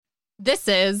This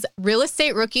is Real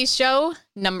Estate Rookie Show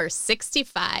number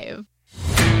 65.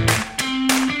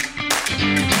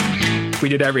 We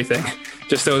did everything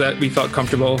just so that we felt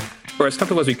comfortable, or as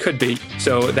comfortable as we could be.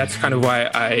 So that's kind of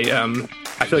why I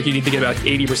feel like you need to get about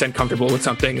 80% comfortable with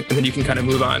something, and then you can kind of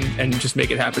move on and just make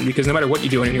it happen. Because no matter what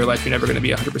you're doing in your life, you're never going to be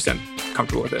 100%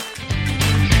 comfortable with it.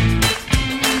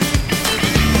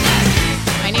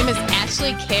 My name is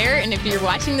Ashley Kerr, and if you're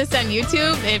watching this on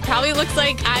YouTube, it probably looks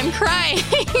like I'm crying.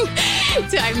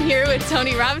 So I'm here with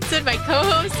Tony Robinson, my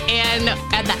co-host, and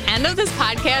at the end of this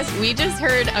podcast, we just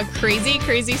heard a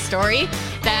crazy story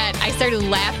that I started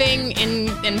laughing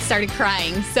and started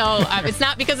crying. So it's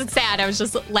not because it's sad. I was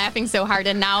just laughing so hard,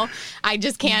 and now I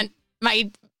just can't.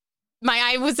 My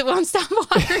eye won't stop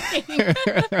watering.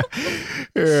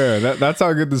 Yeah, that's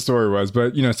how good the story was.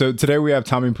 But so today we have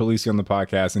Tommy Polisi on the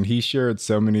podcast, and he shared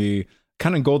so many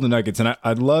kind of golden nuggets, and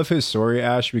I love his story,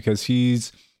 Ash, because he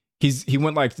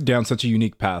went like down such a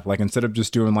unique path. Like instead of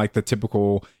just doing like the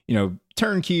typical,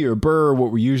 turnkey or BRRRR,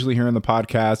 what we usually hear in the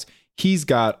podcast, he's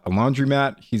got a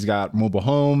laundromat, he's got mobile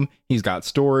home, he's got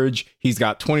storage, he's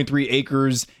got 23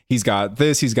 acres, he's got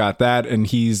this, he's got that, and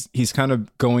he's kind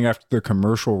of going after the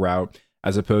commercial route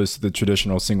as opposed to the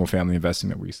traditional single family investing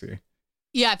that we see.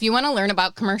 Yeah, if you want to learn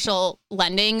about commercial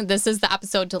lending, this is the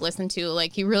episode to listen to.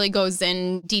 Like he really goes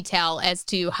in detail as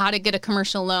to how to get a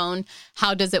commercial loan,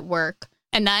 how does it work?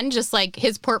 And then just like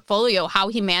his portfolio, how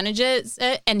he manages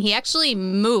it. And he actually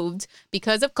moved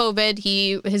because of COVID.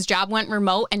 His job went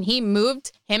remote, and he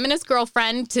moved, him and his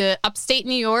girlfriend, to upstate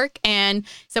New York and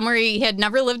somewhere he had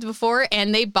never lived before.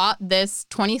 And they bought this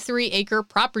 23-acre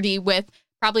property with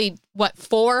probably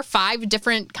 4 or 5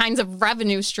 different kinds of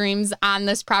revenue streams on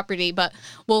this property. But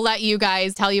we'll let you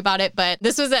guys tell you about it. But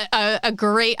this was a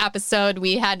great episode.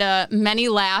 We had many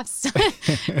laughs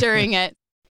during it.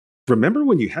 Remember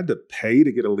when you had to pay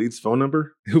to get a lead's phone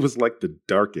number? It was like the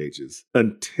dark ages,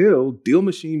 until Deal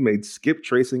Machine made skip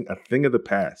tracing a thing of the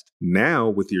past. Now,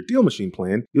 with your Deal Machine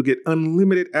plan, you'll get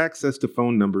unlimited access to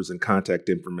phone numbers and contact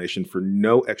information for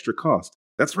no extra cost.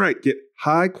 That's right, get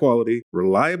high-quality,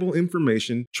 reliable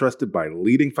information trusted by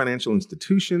leading financial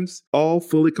institutions, all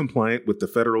fully compliant with the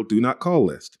federal Do Not Call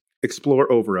list.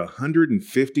 Explore over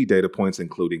 150 data points,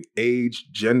 including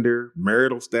age, gender,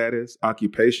 marital status,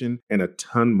 occupation, and a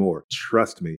ton more.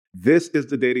 Trust me, this is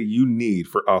the data you need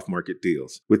for off-market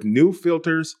deals. With new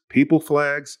filters, people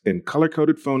flags, and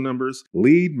color-coded phone numbers,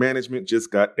 lead management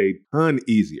just got a ton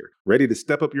easier. Ready to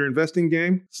step up your investing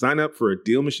game? Sign up for a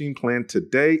Deal Machine plan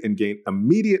today and gain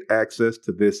immediate access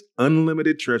to this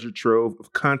unlimited treasure trove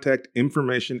of contact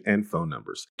information and phone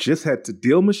numbers. Just head to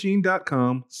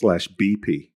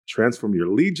DealMachine.com/BP. Transform your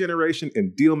lead generation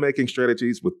and deal-making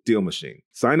strategies with Deal Machine.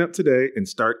 Sign up today and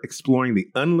start exploring the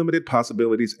unlimited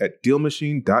possibilities at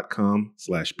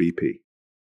DealMachine.com/BP.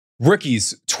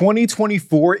 Rookies,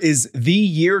 2024 is the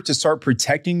year to start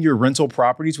protecting your rental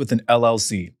properties with an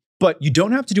LLC. But you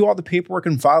don't have to do all the paperwork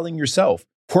and filing yourself.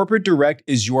 Corporate Direct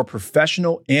is your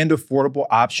professional and affordable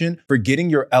option for getting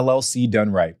your LLC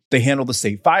done right. They handle the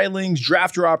state filings,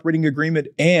 draft your operating agreement,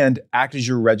 and act as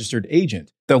your registered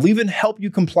agent. They'll even help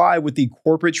you comply with the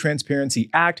Corporate Transparency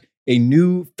Act, a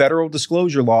new federal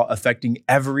disclosure law affecting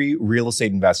every real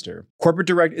estate investor. Corporate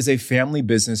Direct is a family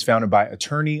business founded by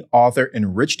attorney, author,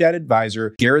 and rich dad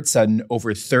advisor Garrett Sutton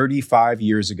over 35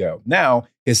 years ago. Now,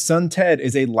 his son Ted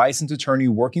is a licensed attorney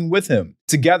working with him.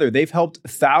 Together, they've helped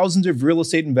thousands of real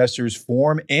estate investors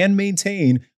form and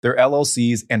maintain their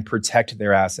LLCs and protect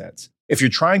their assets. If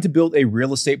you're trying to build a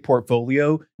real estate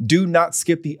portfolio, do not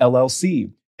skip the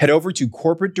LLC. Head over to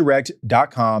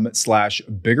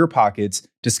corporatedirect.com/biggerpockets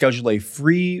to schedule a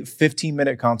free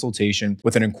 15-minute consultation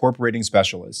with an incorporating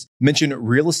specialist. Mention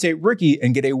Real Estate Rookie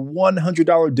and get a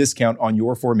 $100 discount on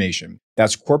your formation.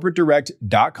 That's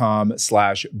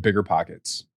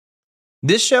corporatedirect.com/biggerpockets.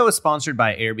 This show is sponsored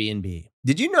by Airbnb.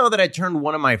 Did you know that I turned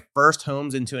one of my first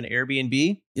homes into an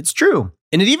Airbnb? It's true.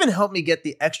 And it even helped me get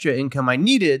the extra income I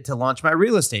needed to launch my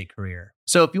real estate career.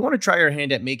 So if you want to try your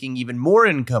hand at making even more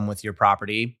income with your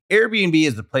property, Airbnb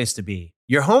is the place to be.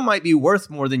 Your home might be worth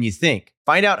more than you think.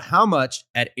 Find out how much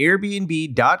at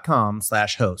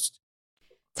airbnb.com/host.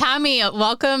 Tommy,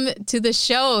 welcome to the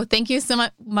show. Thank you so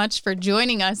much for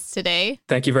joining us today.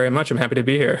 Thank you very much. I'm happy to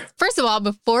be here. First of all,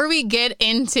 before we get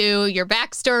into your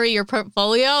backstory, your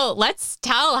portfolio, let's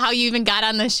tell how you even got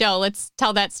on the show. Let's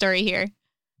tell that story here.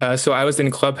 So I was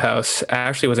in Clubhouse.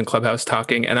 Ashley was in Clubhouse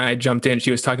talking, and I jumped in. She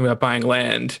was talking about buying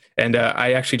land, and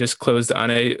I actually just closed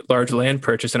on a large land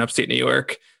purchase in upstate New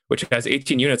York which has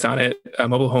 18 units on it, a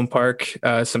mobile home park,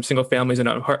 some single families in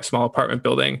a small apartment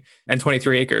building, and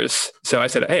 23 acres. So I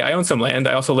said, hey, I own some land.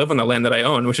 I also live on the land that I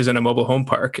own, which is in a mobile home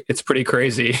park. It's pretty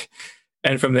crazy.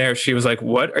 And from there, she was like,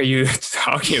 what are you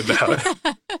talking about?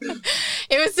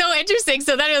 It was so interesting.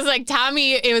 So then it was like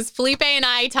Tommy, it was Felipe and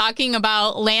I talking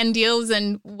about land deals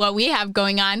and what we have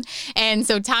going on. And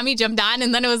so Tommy jumped on,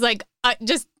 and then it was like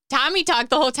just Tommy talked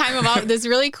the whole time about this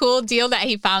really cool deal that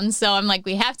he found. So I'm like,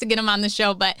 we have to get him on the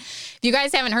show. But if you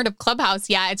guys haven't heard of Clubhouse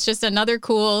yet, it's just another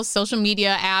cool social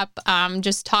media app,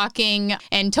 just talking.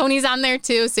 And Tony's on there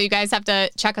too. So you guys have to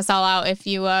check us all out if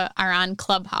you are on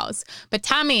Clubhouse. But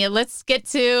Tommy, let's get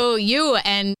to you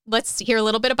and let's hear a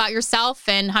little bit about yourself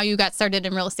and how you got started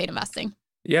in real estate investing.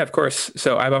 Yeah, of course.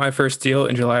 So I bought my first deal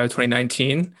in July of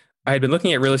 2019. I had been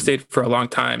looking at real estate for a long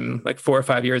time, like 4 or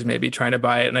 5 years, maybe trying to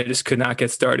buy it. And I just could not get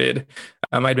started.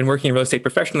 I'd been working in real estate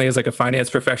professionally as like a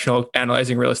finance professional,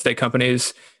 analyzing real estate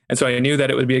companies. And so I knew that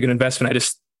it would be a good investment.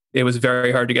 It was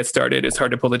very hard to get started. It's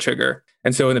hard to pull the trigger.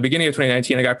 And so in the beginning of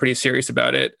 2019, I got pretty serious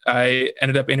about it. I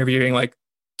ended up interviewing like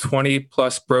 20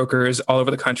 plus brokers all over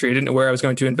the country. I didn't know where I was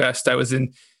going to invest. I was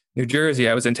in New Jersey.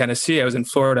 I was in Tennessee. I was in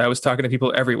Florida. I was talking to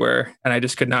people everywhere. And I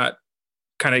just could not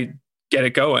kind of get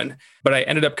it going. But I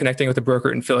ended up connecting with a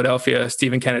broker in Philadelphia,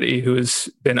 Stephen Kennedy, who has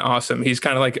been awesome. He's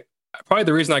kind of like probably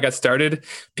the reason I got started.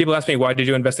 People ask me, why did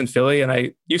you invest in Philly? And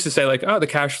I used to say like, oh, the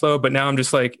cash flow. But now I'm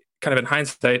just like, kind of in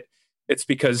hindsight, it's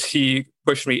because he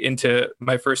pushed me into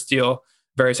my first deal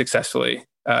very successfully.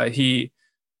 He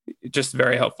just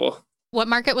very helpful. What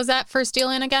market was that first deal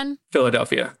in again?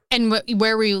 Philadelphia. And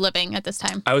where were you living at this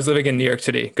time? I was living in New York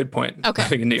City. Good point. Okay.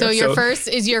 Living in New York.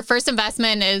 So your first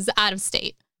investment is out of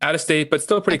state. Out of state, but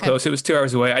still pretty close. It was 2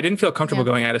 hours away. I didn't feel comfortable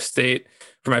going out of state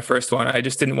for my first one. I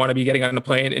just didn't want to be getting on the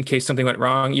plane in case something went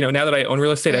wrong. You know, now that I own real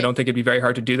estate, I don't think it'd be very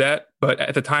hard to do that. But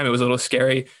at the time, it was a little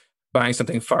scary buying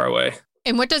something far away.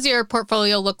 And what does your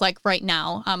portfolio look like right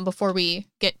now before we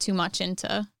get too much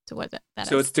into what that is?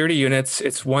 So it's 30 units.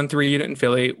 It's 1 3-unit in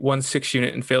Philly, 1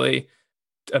 6-unit in Philly,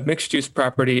 a mixed-use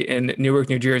property in Newark,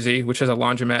 New Jersey, which has a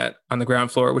laundromat on the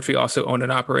ground floor, which we also own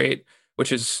and operate,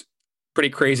 which is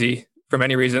pretty crazy for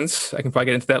many reasons. I can probably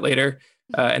get into that later.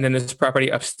 And then this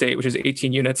property upstate, which is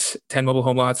 18 units, 10 mobile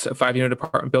home lots, a 5-unit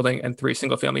apartment building, and 3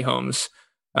 single-family homes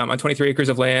on 23 acres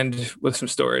of land with some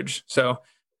storage. So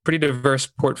pretty diverse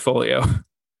portfolio.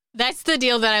 That's the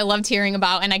deal that I loved hearing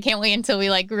about. And I can't wait until we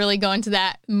really go into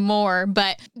that more.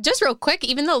 But just real quick,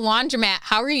 even the laundromat,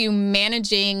 how are you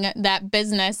managing that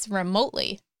business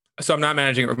remotely? So I'm not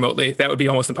managing it remotely. That would be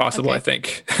almost impossible, I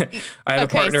think. I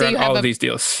have a partner on all of these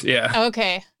deals. Yeah.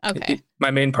 Okay. My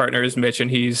main partner is Mitch,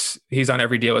 and he's on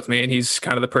every deal with me. And he's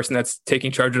kind of the person that's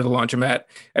taking charge of the laundromat.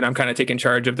 And I'm kind of taking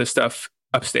charge of the stuff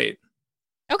upstate.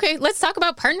 Okay. Let's talk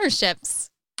about partnerships.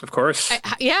 Of course.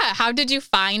 How did you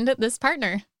find this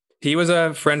partner? He was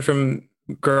a friend from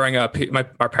growing up.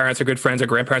 Our parents are good friends. Our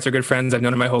grandparents are good friends. I've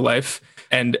known him my whole life.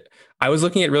 And I was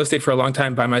looking at real estate for a long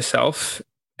time by myself.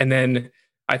 And then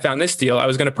I found this deal. I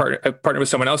was going to partner with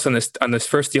someone else on this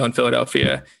first deal in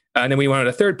Philadelphia. And then we wanted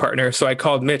a third partner. So I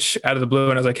called Mitch out of the blue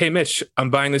and I was like, hey, Mitch,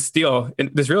 I'm buying this deal,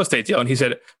 this real estate deal. And he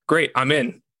said, great, I'm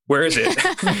in. Where is it?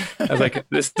 I was like,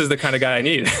 this is the kind of guy I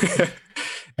need.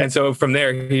 And so from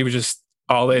there, he was just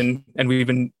all in. And we've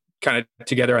been kind of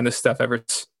together on this stuff ever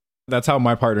since. That's how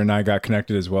my partner and I got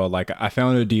connected as well. Like I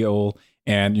found a deal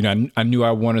and, I knew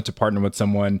I wanted to partner with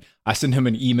someone. I sent him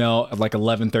an email at like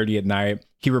 11:30 at night.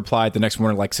 He replied the next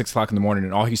morning, like 6 o'clock in the morning.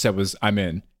 And all he said was, I'm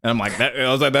in. And I'm like,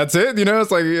 I was like, that's it.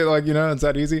 It's like, it's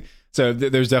that easy. So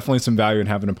there's definitely some value in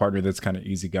having a partner that's kind of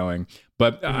easygoing.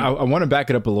 But I want to back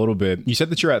it up a little bit. You said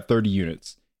that you're at 30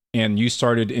 units and you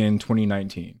started in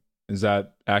 2019. Is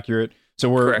that accurate? So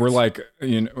we're like,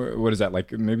 what is that?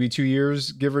 Like maybe 2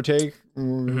 years, give or take,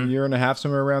 year and a half,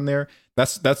 somewhere around there.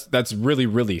 That's really,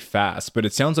 really fast. But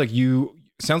it sounds like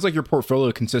your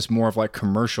portfolio consists more of like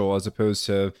commercial as opposed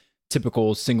to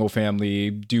typical single family,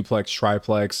 duplex,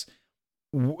 triplex.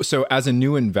 So as a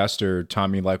new investor,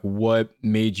 Tommy, like what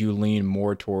made you lean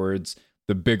more towards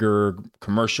the bigger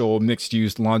commercial, mixed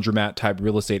use, laundromat type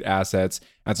real estate assets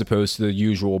as opposed to the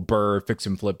usual BRRRR, fix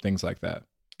and flip, things like that?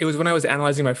 It was when I was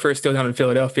analyzing my first deal down in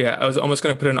Philadelphia. I was almost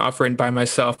going to put an offer in by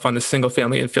myself on the single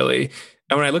family in Philly.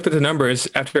 And when I looked at the numbers,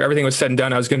 after everything was said and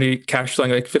done, I was going to be cash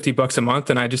flowing like $50 a month.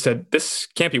 And I just said, this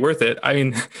can't be worth it. I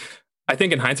mean, I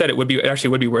think in hindsight, it actually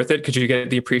would be worth it because you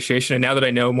get the appreciation. And now that I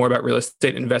know more about real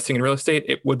estate, investing in real estate,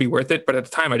 it would be worth it. But at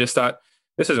the time, I just thought,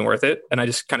 this isn't worth it. And I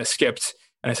just kind of skipped.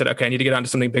 And I said, okay, I need to get onto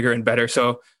something bigger and better.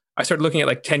 So I started looking at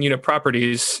like 10-unit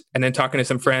properties and then talking to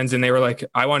some friends, and they were like,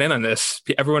 I want in on this.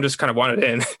 Everyone just kind of wanted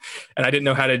in. And I didn't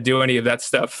know how to do any of that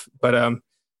stuff. But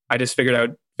I just figured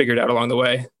figured out along the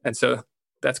way. And so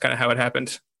that's kind of how it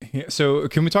happened. Yeah, so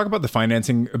can we talk about the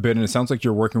financing a bit? And it sounds like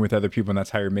you're working with other people and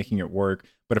that's how you're making it work.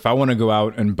 But if I want to go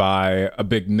out and buy a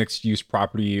big mixed use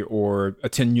property or a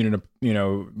 10 unit,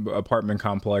 apartment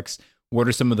complex, what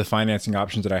are some of the financing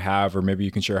options that I have? Or maybe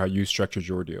you can share how you structured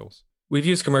your deals. We've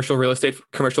used commercial real estate,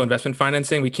 commercial investment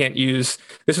financing. We can't use,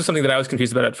 this was something that I was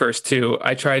confused about at first too.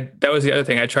 That was the other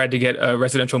thing. I tried to get a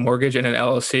residential mortgage and an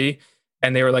LLC.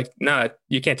 And they were like, nah,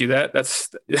 you can't do that.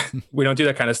 We don't do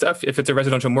that kind of stuff. If it's a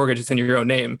residential mortgage, it's in your own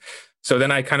name. So then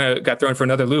I kind of got thrown for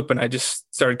another loop and I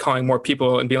just started calling more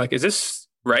people and being like, is this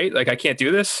right? Like, I can't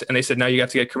do this. And they said, no, you got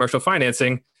to get commercial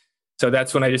financing. So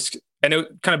that's when and it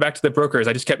kind of back to the brokers.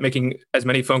 I just kept making as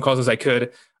many phone calls as I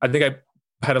could. I think I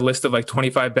had a list of like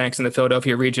 25 banks in the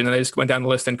Philadelphia region and I just went down the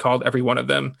list and called every one of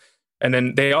them. And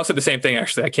then they all said the same thing,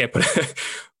 actually. I can't put it.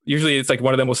 Usually it's like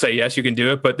one of them will say, yes, you can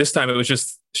do it. But this time it was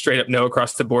just straight up no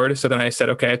across the board. So then I said,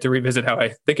 okay, I have to revisit how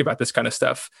I think about this kind of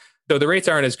stuff. So the rates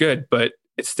aren't as good, but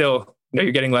it's still,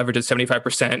 you're getting leverage at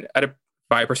 75% at a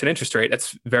 5% interest rate.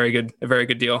 That's a very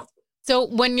good deal. So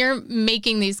when you're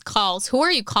making these calls, who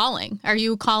are you calling? Are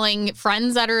you calling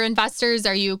friends that are investors?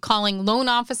 Are you calling loan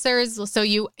officers? So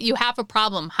you have a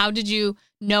problem. How did you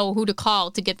know who to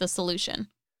call to get the solution?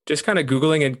 Just kind of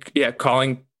Googling and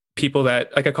calling people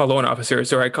that, like, I call loan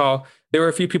officers, or there were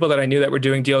a few people that I knew that were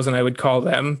doing deals and I would call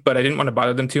them, but I didn't want to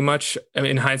bother them too much. I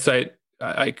mean, in hindsight,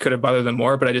 I could have bothered them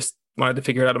more, but I just wanted to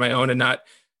figure it out on my own and not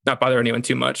bother anyone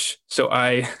too much. So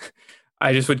I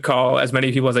just would call as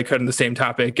many people as I could on the same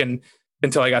topic and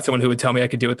until I got someone who would tell me I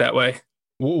could do it that way.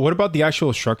 What about the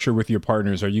actual structure with your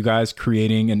partners? Are you guys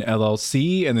creating an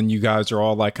LLC and then you guys are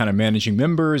all like kind of managing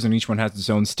members and each one has its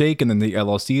own stake and then the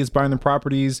LLC is buying the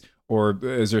properties? Or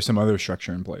is there some other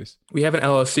structure in place? We have an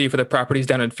LLC for the properties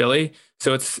down in Philly.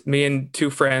 So it's me and two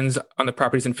friends on the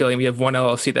properties in Philly. And we have one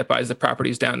LLC that buys the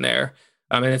properties down there.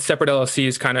 And it's separate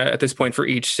LLCs kind of at this point for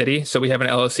each city. So we have an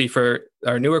LLC for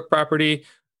our Newark property,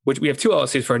 which we have two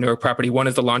LLCs for our Newark property. One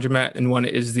is the laundromat and one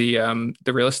is the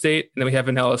real estate. And then we have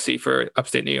an LLC for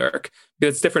upstate New York.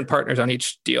 It's different partners on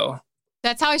each deal.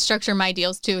 That's how I structure my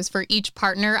deals too, is for each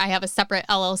partner, I have a separate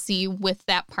LLC with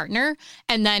that partner.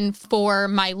 And then for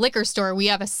my liquor store, we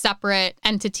have a separate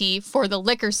entity for the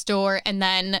liquor store. And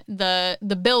then the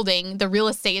building, the real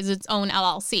estate is its own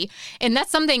LLC. And that's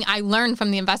something I learned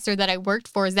from the investor that I worked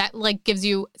for, is that like gives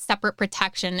you separate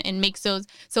protection and makes those.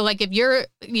 So like if your,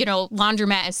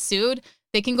 laundromat is sued,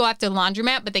 they can go after the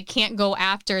laundromat, but they can't go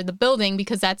after the building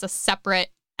because that's a separate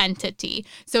entity.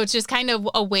 So it's just kind of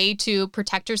a way to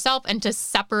protect yourself and to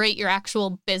separate your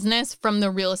actual business from the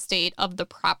real estate of the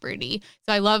property.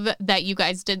 So I love that you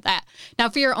guys did that. Now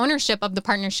for your ownership of the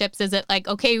partnerships, is it like,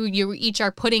 okay, you each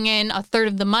are putting in a third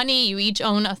of the money, you each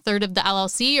own a third of the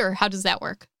LLC, or how does that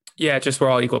work? Yeah, just we're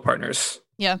all equal partners.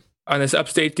 Yeah. On this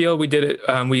upstate deal, we did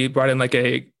it. We brought in like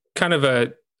a kind of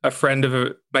a friend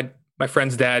of my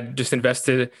friend's dad just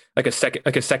invested like a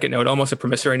second note, almost a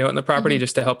promissory note in the property,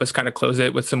 just to help us kind of close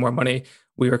it with some more money.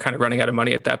 We were kind of running out of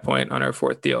money at that point on our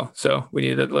fourth deal. So we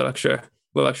needed a little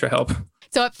extra help.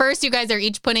 So at first you guys are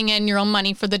each putting in your own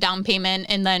money for the down payment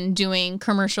and then doing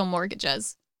commercial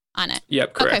mortgages on it.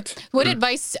 Yep, correct. Okay. What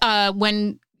advice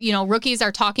when, rookies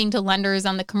are talking to lenders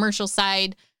on the commercial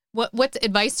side, what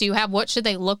advice do you have? What should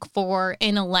they look for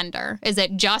in a lender? Is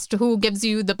it just who gives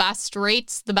you the best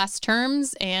rates, the best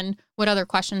terms? And what other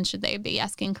questions should they be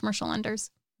asking commercial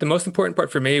lenders? The most important part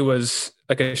for me was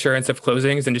like assurance of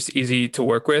closings and just easy to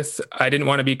work with. I didn't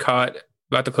want to be caught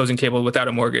at the closing table without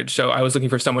a mortgage. So I was looking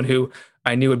for someone who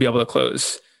I knew would be able to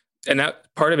close. And that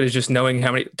part of it is just knowing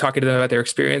talking to them about their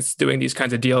experience doing these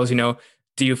kinds of deals.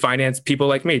 Do you finance people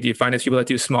like me? Do you finance people that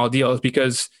do small deals?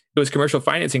 Because it was commercial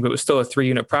financing, but it was still a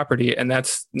 3-unit property. And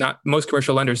that's not, most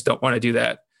commercial lenders don't want to do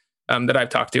that, that I've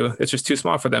talked to. It's just too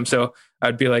small for them. So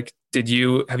I'd be like, have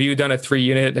you done a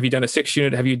 3-unit? Have you done a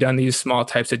 6-unit? Have you done these small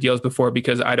types of deals before?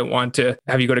 Because I don't want to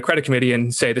have you go to credit committee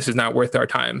and say, this is not worth our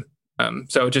time.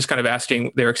 So just kind of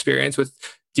asking their experience with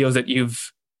deals that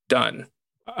you've done.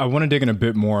 I want to dig in a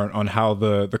bit more on how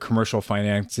the commercial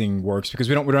financing works, because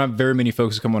we don't have very many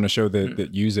folks who come on the show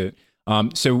that use it.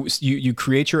 So you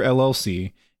create your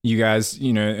LLC, you guys,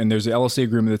 and there's an LLC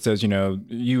agreement that says,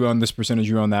 you own this percentage,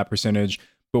 you own that percentage.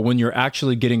 But when you're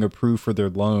actually getting approved for their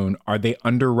loan, are they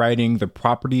underwriting the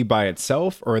property by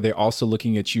itself, or are they also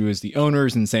looking at you as the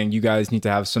owners and saying you guys need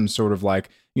to have some sort of like,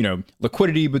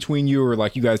 liquidity between you, or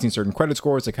like you guys need certain credit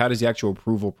scores? Like, how does the actual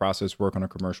approval process work on a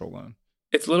commercial loan?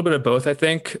 It's a little bit of both, I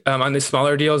think. On these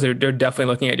smaller deals, they're definitely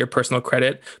looking at your personal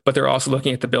credit, but they're also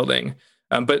looking at the building.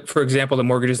 But for example, the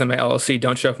mortgages in my LLC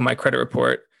don't show up in my credit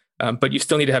report. But you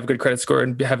still need to have a good credit score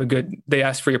and have they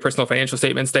ask for your personal financial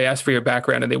statements. They ask for your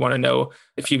background and they want to know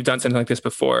if you've done something like this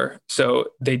before. So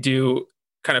they do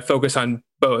kind of focus on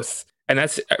both. And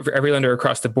that's for every lender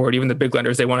across the board. Even the big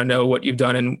lenders, they want to know what you've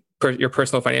done in your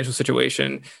personal financial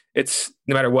situation. It's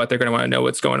no matter what, they're going to want to know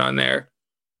what's going on there.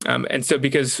 And so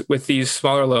because with these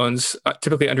smaller loans,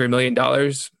 typically under $1 million,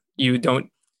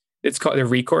 it's called a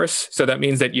recourse. So that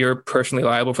means that you're personally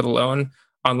liable for the loan.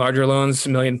 On larger loans,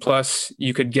 $1 million plus,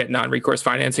 you could get non-recourse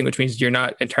financing, which means you're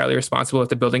not entirely responsible if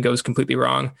the building goes completely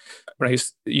wrong.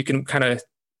 You can kind of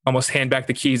almost hand back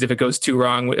the keys if it goes too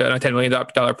wrong on a $10 million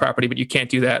property, but you can't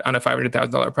do that on a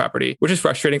 $500,000 property, which is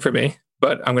frustrating for me,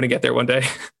 but I'm going to get there one day.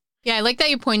 Yeah, I like that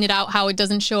you pointed out how it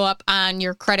doesn't show up on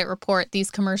your credit report,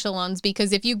 these commercial loans,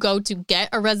 because if you go to get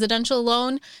a residential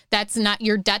loan, that's not,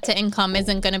 your debt to income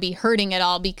isn't going to be hurting at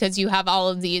all because you have all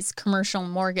of these commercial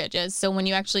mortgages. So when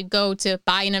you actually go to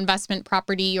buy an investment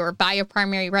property or buy a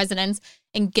primary residence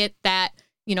and get that,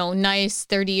 nice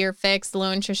 30-year fixed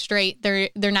low interest rate, they're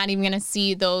not even going to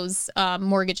see those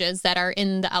mortgages that are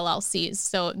in the LLCs.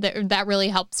 So that really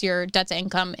helps your debt to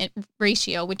income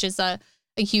ratio, which is a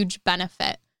huge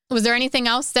benefit. Was there anything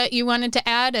else that you wanted to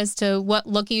add as to what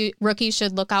rookies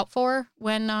should look out for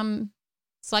when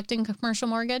selecting a commercial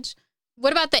mortgage?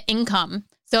 What about the income?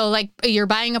 So like you're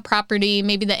buying a property,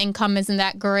 maybe the income isn't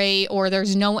that great or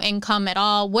there's no income at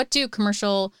all. What do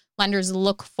commercial lenders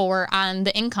look for on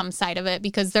the income side of it?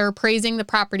 Because they're appraising the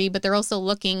property, but they're also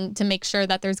looking to make sure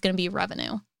that there's going to be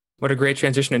revenue. What a great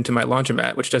transition into my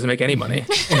laundromat, which doesn't make any money.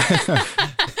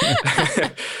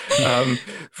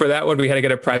 For that one, we had to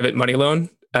get a private money loan.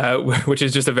 Which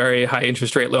is just a very high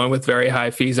interest rate loan with very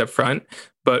high fees up front.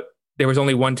 But there was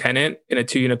only one tenant in a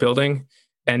 2-unit building.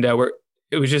 And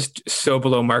it was just so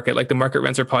below market. Like the market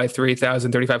rents are probably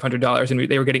 $3,000, $3,500. And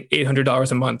they were getting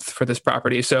 $800 a month for this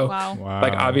property. So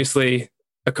like obviously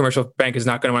a commercial bank is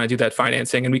not going to want to do that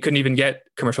financing. And we couldn't even get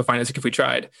commercial financing if we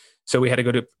tried. So we had to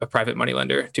go to a private money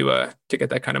lender to get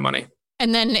that kind of money.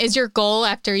 And then is your goal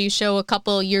after you show a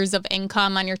couple years of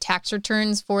income on your tax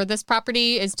returns for this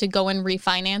property is to go and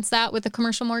refinance that with a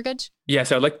commercial mortgage?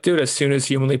 Yes, I'd like to do it as soon as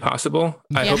humanly possible.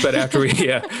 I hope that after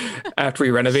we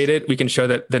renovate it, we can show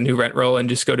that the new rent roll and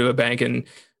just go to a bank and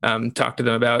talk to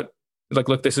them about like,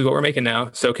 look, this is what we're making now.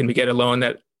 So can we get a loan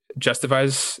that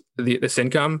justifies this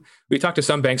income? We talked to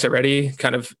some banks already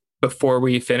kind of before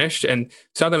we finished. And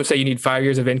some of them say you need 5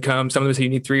 years of income. Some of them say you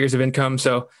need 3 years of income.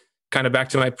 So kind of back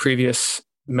to my previous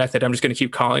method, I'm just going to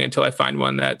keep calling until I find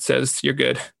one that says you're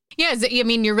good. Yeah, I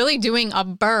mean, you're really doing a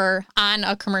BRRRR on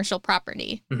a commercial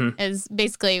property is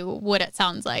basically what it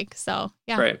sounds like. So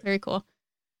yeah, right. Very cool.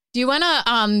 Do you want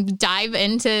to dive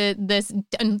into this,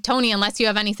 Tony, unless you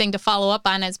have anything to follow up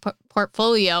on his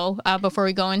portfolio before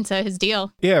we go into his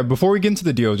deal? Yeah, before we get into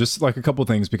the deal, just like a couple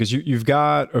things, because you've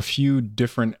got a few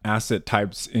different asset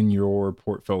types in your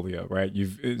portfolio, right?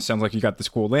 It sounds like you got this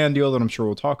cool land deal that I'm sure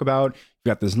we'll talk about. You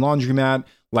got this laundromat.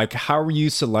 Like, how are you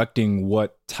selecting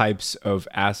what types of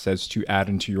assets to add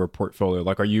into your portfolio?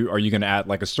 Like, are you going to add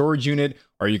like a storage unit?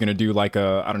 Are you going to do like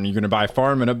you're going to buy a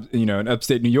farm in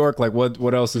upstate New York? Like,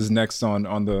 what else is next on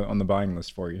the buying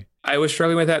list for you? I was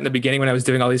struggling with that in the beginning when I was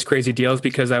doing all these crazy deals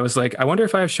because I was like, I wonder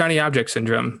if I have shiny object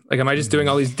syndrome. Like, am I just doing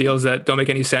all these deals that don't make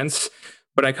any sense?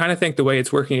 But I kind of think the way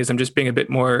it's working is I'm just being a bit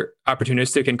more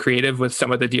opportunistic and creative with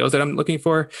some of the deals that I'm looking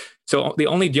for. So the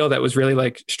only deal that was really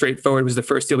like straightforward was the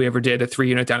first deal we ever did, a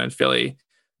 3-unit down in Philly.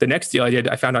 The next deal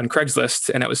I found on Craigslist,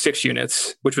 and that was 6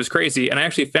 units, which was crazy. And I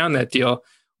actually found that deal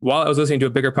while I was listening to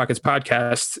a Bigger Pockets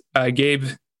podcast. Gabe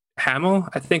Hamill,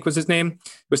 I think was his name,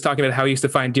 was talking about how he used to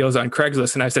find deals on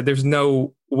Craigslist. And I said, there's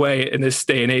no way in this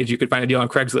day and age you could find a deal on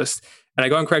Craigslist. And I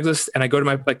go on Craigslist and I go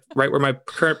to right where my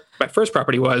first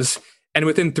property was. And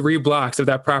within 3 blocks of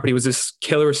that property was this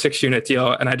killer 6-unit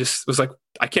deal. And I just was like,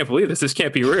 I can't believe this. This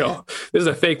can't be real. This is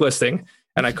a fake listing.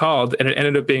 And I called and it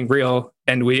ended up being real.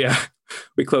 And we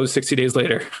closed 60 days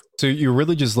later. So you're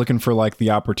really just looking for like the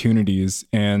opportunities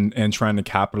and trying to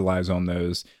capitalize on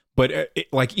those. But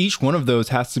like each one of those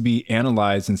has to be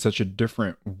analyzed in such a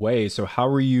different way. So how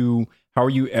are you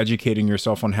educating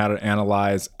yourself on how to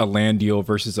analyze a land deal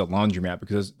versus a laundromat?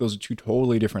 Because those are 2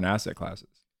 totally different asset classes.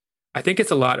 I think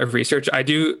it's a lot of research. I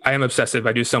am obsessive.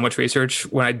 I do so much research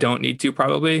when I don't need to,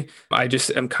 probably. I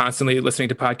just am constantly listening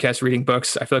to podcasts, reading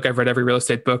books. I feel like I've read every real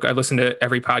estate book. I listen to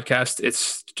every podcast.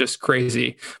 It's just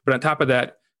crazy. But on top of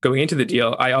that, going into the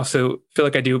deal, I also feel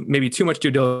like I do maybe too much due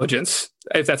diligence,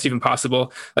 if that's even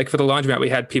possible. Like for the laundromat, we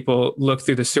had people look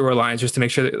through the sewer lines just to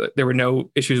make sure that there were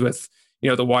no issues with,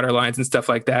 the water lines and stuff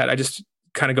like that. I just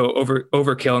kind of go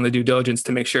overkill in the due diligence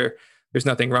to make sure there's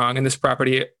nothing wrong. In this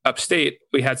property upstate,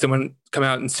 we had someone come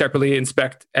out and separately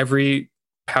inspect every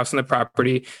house on the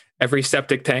property, every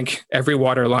septic tank, every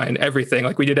water line, everything.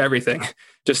 Like we did everything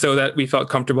just so that we felt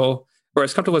comfortable, or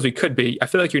as comfortable as we could be. I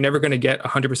feel like you're never going to get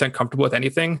 100% comfortable with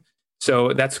anything.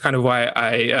 So that's kind of why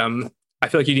I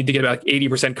feel like you need to get about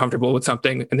 80% comfortable with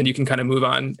something, and then you can kind of move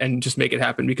on and just make it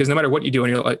happen. Because no matter what you do in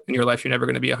your life, you're never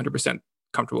going to be 100%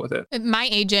 comfortable with it. My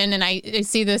agent, and I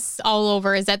see this all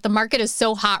over, is that the market is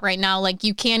so hot right now. Like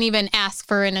you can't even ask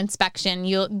for an inspection.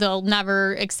 They'll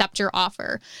never accept your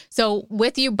offer. So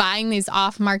with you buying these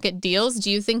off-market deals,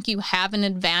 do you think you have an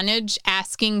advantage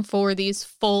asking for these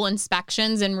full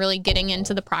inspections and really getting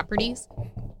into the properties?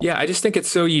 Yeah, I just think it's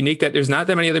so unique that there's not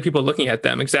that many other people looking at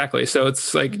them. Exactly. So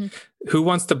it's like, who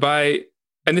wants to buy?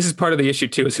 And this is part of the issue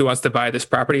too, is who wants to buy this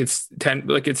property? It's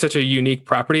such a unique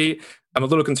property. I'm a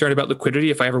little concerned about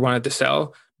liquidity if I ever wanted to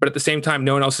sell, but at the same time,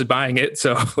 no one else is buying it.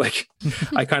 So like,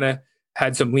 I kind of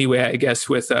had some leeway, I guess,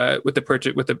 with the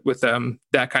purchase, with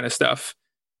that kind of stuff.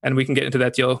 And we can get into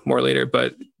that deal more later.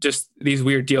 But just these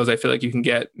weird deals, I feel like you can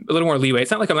get a little more leeway.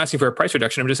 It's not like I'm asking for a price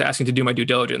reduction. I'm just asking to do my due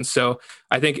diligence. So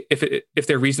I think if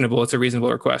they're reasonable, it's a reasonable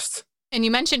request. And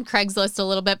you mentioned Craigslist a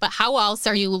little bit, but how else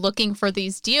are you looking for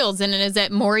these deals? And is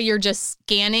it more you're just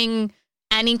scanning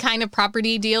any kind of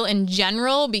property deal in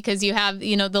general, because you have,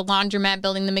 the laundromat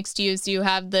building, the mixed use, you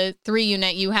have the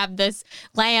 3-unit, you have this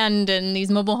land and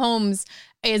these mobile homes?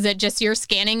 Is it just you're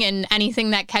scanning, and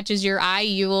anything that catches your eye,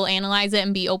 you will analyze it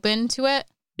and be open to it?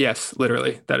 Yes,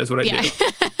 literally. That is what I do.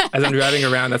 As I'm driving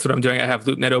around, that's what I'm doing. I have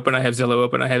LoopNet open. I have Zillow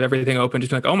open. I have everything open.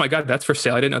 Just like, oh my God, that's for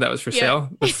sale. I didn't know that was for sale.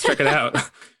 Let's check it out.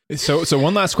 So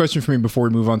one last question for me before we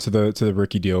move on to the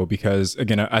Ricky deal, because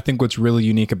again, I think what's really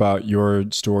unique about your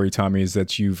story, Tommy, is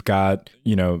that you've got,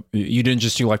 you didn't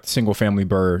just do like the single family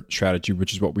BRRRR strategy,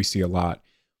 which is what we see a lot.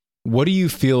 What do you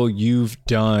feel you've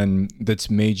done that's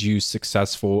made you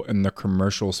successful in the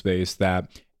commercial space,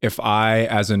 that if I,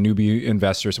 as a newbie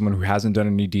investor, someone who hasn't done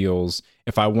any deals,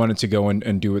 if I wanted to go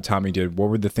and do what Tommy did, what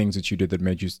were the things that you did that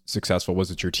made you successful?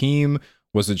 Was it your team?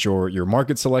 Was it your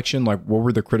market selection? Like, what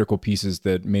were the critical pieces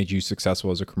that made you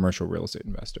successful as a commercial real estate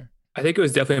investor? I think it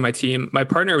was definitely my team. My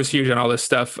partner was huge on all this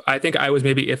stuff. I think I was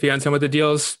maybe iffy on some of the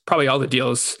deals, probably all the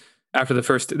deals after the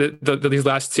first, these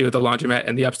last two, the laundromat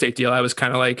and the upstate deal. I was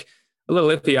kind of like a little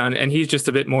iffy on, and he's just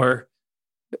a bit more,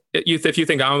 if you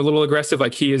think I'm a little aggressive,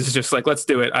 like he is just like, let's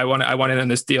do it. I want in on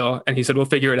this deal. And he said, we'll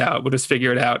figure it out. We'll just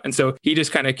figure it out. And so he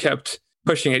just kind of kept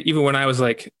pushing it. Even when I was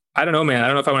like, I don't know, man, I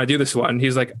don't know if I want to do this one.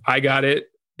 He's like, I got it.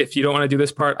 If you don't want to do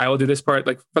this part, I will do this part.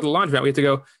 Like for the laundromat, we have to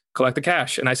go collect the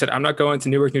cash. And I said, I'm not going to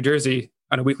Newark, New Jersey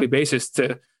on a weekly basis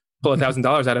to pull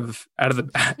 $1,000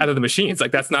 out of the machines.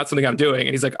 Like that's not something I'm doing. And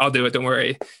he's like, I'll do it. Don't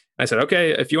worry. And I said,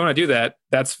 okay, if you want to do that,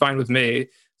 that's fine with me.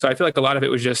 So I feel like a lot of it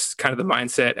was just kind of the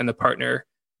mindset and the partner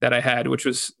that I had, which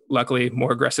was luckily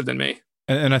more aggressive than me.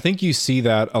 And I think you see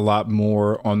that a lot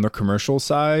more on the commercial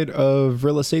side of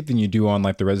real estate than you do on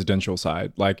like the residential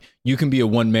side. Like you can be a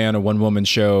one woman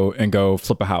show and go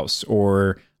flip a house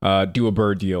or do a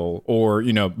BRRRR deal or,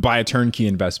 buy a turnkey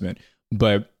investment.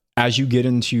 But as you get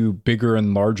into bigger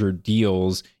and larger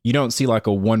deals, you don't see like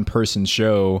a one person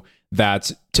show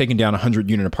that's taking down a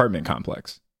 100-unit apartment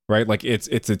complex. Right? Like it's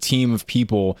a team of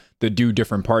people that do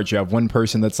different parts. You have one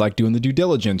person that's like doing the due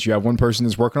diligence. You have one person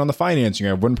that's working on the financing.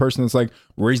 You have one person that's like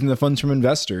raising the funds from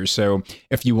investors. So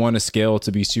if you want to scale to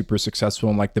be super successful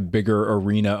in like the bigger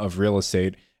arena of real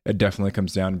estate, it definitely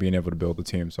comes down to being able to build a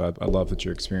team. So I love that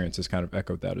your experience has kind of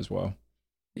echoed that as well.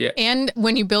 Yeah. And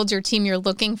when you build your team, you're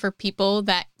looking for people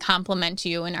that complement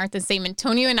you and aren't the same.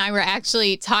 Antonio and I were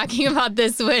actually talking about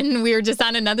this when we were just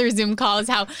on another Zoom call, is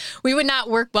how we would not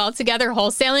work well together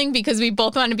wholesaling because we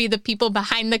both want to be the people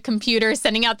behind the computer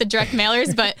sending out the direct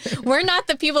mailers, but we're not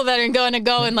the people that are going to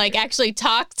go and like actually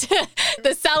talk to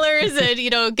the sellers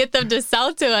and, get them to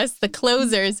sell to us, the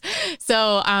closers.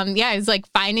 So it's like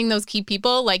finding those key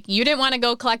people. Like you didn't want to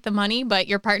go collect the money, but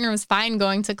your partner was fine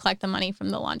going to collect the money from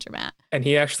the laundromat. And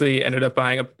he actually ended up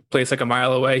buying a place like a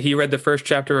mile away. He read the first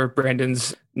chapter of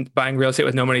Brandon's Buying Real Estate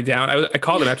with No Money Down. I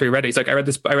called him after he read it. He's like, I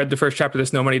read the first chapter of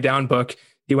this No Money Down book.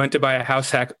 He went to buy a house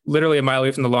hack literally a mile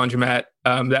away from the laundromat.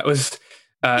 That was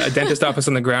a dentist office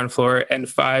on the ground floor and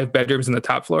 5 bedrooms on the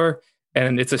top floor.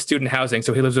 And it's a student housing.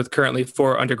 So he lives with currently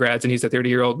 4 undergrads and he's a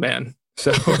 30-year-old man.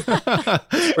 So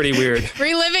it's pretty weird.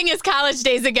 Reliving his college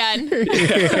days again.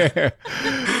 Yeah.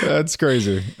 That's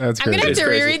crazy. I'm going to have to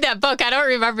reread that book. I don't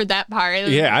remember that part.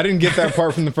 Yeah, I didn't get that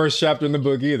part from the first chapter in the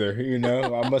book either.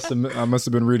 I must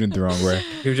have been reading the wrong way.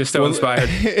 He was just so inspired.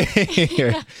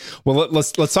 Yeah. Well,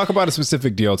 let's talk about a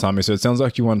specific deal, Tommy. So it sounds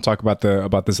like you want to talk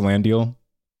about this land deal.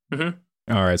 Mm-hmm.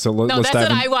 All right, so No, let's that's dive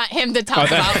what in. I want him to talk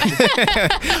about.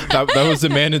 that was the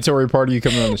mandatory part of you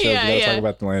coming on the show. Yeah, We gotta yeah. talk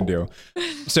about the land deal.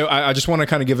 So I just want to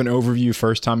kind of give an overview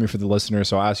first, Tommy, for the listener.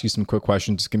 So I'll ask you some quick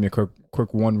questions. Just give me a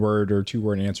quick 1 word or 2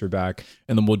 word answer back,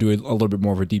 and then we'll do a little bit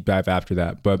more of a deep dive after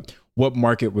that. But what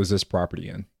market was this property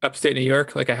in? Upstate New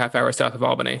York, like a half hour south of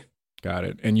Albany. Got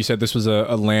it. And you said this was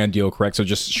a land deal, correct? So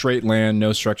just straight land,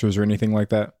 no structures or anything like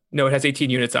that? No, it has 18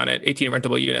 units on it, 18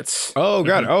 rentable units. Oh,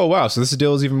 got it. Oh, wow. So this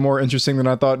deal is even more interesting than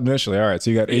I thought initially. All right.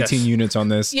 So you got 18 Yes. units on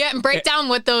this. Yeah, and break down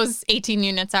what those 18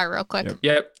 units are real quick. Yep.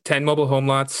 Yep, 10 mobile home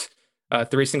lots,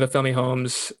 3 single family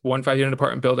homes, 1 5-unit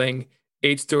apartment building,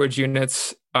 8 storage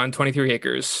units on 23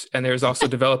 acres. And there's also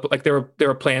there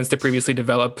were plans to previously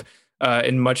develop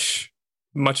in much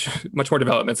more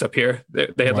developments up here.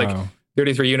 They had like Wow.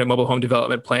 33 unit mobile home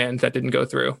development plan that didn't go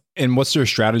through. And what's their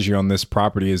strategy on this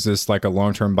property? Is this like a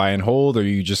long-term buy and hold, or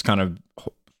you just kind of,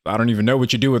 I don't even know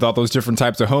what you do with all those different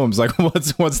types of homes. Like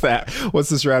what's that? What's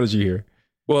the strategy here?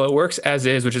 Well, it works as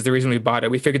is, which is the reason we bought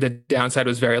it. We figured the downside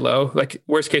was very low. Like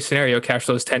worst case scenario, cash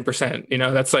flow is 10%. You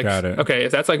know, that's like, Got it. okay,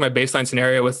 if that's like my baseline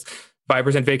scenario with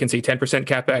 5% vacancy, 10%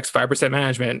 CapEx, 5%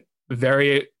 management,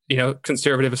 very,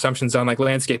 conservative assumptions on like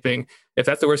landscaping. If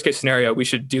that's the worst case scenario, we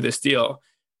should do this deal.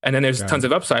 And then there's Got tons it.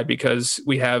 of upside because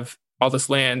we have all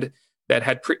this land that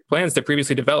had plans to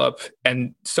previously develop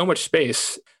and so much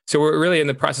space. So we're really in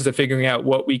the process of figuring out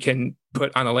what we can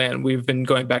put on the land. We've been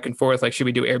going back and forth. Like, should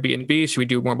we do Airbnb? Should we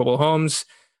do more mobile homes?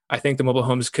 I think the mobile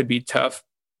homes could be tough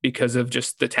because of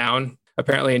just the town.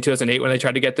 Apparently in 2008, when they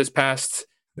tried to get this passed,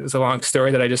 it was a long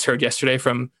story that I just heard yesterday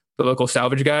from the local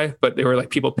salvage guy, but there were like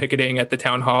people picketing at the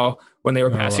town hall when they were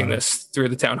passing wow. this through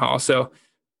the town hall. So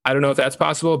I don't know if that's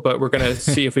possible, but we're going to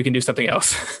see if we can do something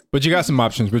else. But you got some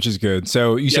options, which is good.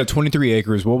 So you said Yep. 23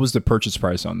 acres. What was the purchase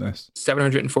price on this?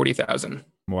 740,000.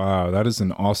 Wow, that is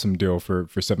an awesome deal for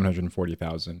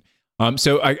 740,000.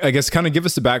 So I guess kind of give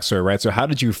us the backstory, right? So how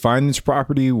did you find this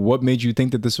property? What made you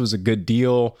think that this was a good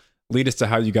deal? Lead us to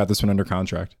how you got this one under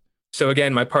contract. So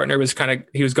again, my partner was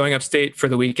he was going upstate for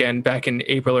the weekend back in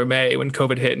April or May when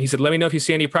COVID hit. And he said, let me know if you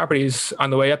see any properties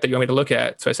on the way up that you want me to look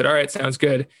at. So I said, all right, sounds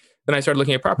good. Then I started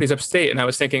looking at properties upstate and I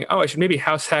was thinking, I should maybe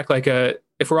house hack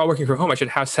if we're all working from home, I should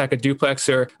house hack a duplex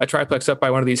or a triplex up by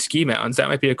one of these ski mountains. That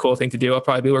might be a cool thing to do. I'll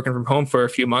probably be working from home for a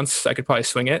few months. I could probably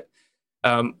swing it.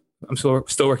 I'm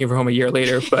still working from home a year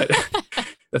later, but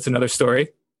that's another story.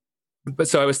 But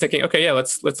so I was thinking, okay, yeah,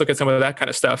 let's look at some of that kind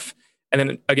of stuff. And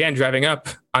then again, driving up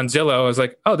on Zillow, I was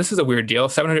like, oh, this is a weird deal.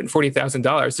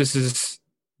 $740,000.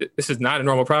 This is not a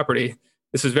normal property.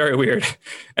 This is very weird.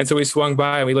 And so we swung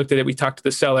by and we looked at it. We talked to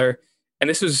the seller. And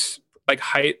this was like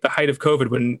the height of COVID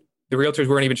when the realtors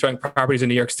weren't even showing properties in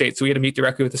New York State. So we had to meet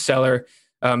directly with the seller,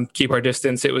 keep our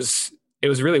distance. It was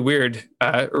really weird,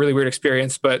 a really weird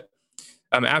experience. But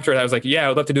after that, I was like, yeah, I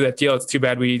would love to do that deal. It's too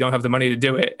bad we don't have the money to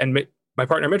do it. And my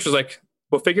partner, Mitch, was like,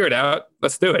 we'll figure it out.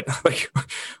 Let's do it. Like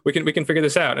we can figure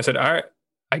this out. And I said, all right,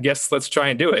 I guess let's try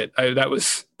and do it. That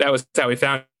was how we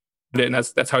found it. And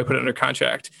that's how we put it under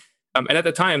contract. And at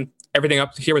the time, everything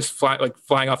up here was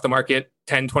flying off the market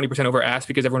 10, 20% over ask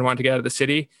because everyone wanted to get out of the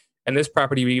city. And this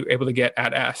property we were able to get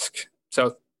at ask.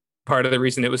 So part of the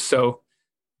reason it was so,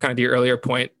 kind of the earlier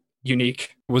point,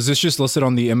 unique. Was this just listed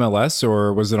on the MLS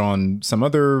or was it on some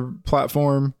other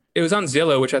platform? It was on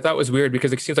Zillow, which I thought was weird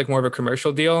because it seems like more of a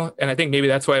commercial deal. And I think maybe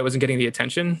that's why it wasn't getting the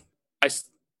attention.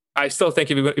 I still think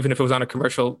even if it was on a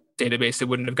commercial database, it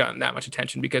wouldn't have gotten that much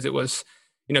attention because it was,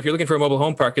 if you're looking for a mobile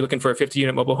home park, you're looking for a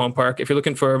 50-unit mobile home park. If you're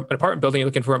looking for an apartment building, you're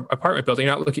looking for an apartment building.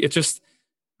 You're not looking, it's just,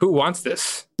 who wants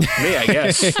this? Me, I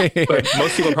guess. But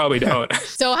most people probably don't.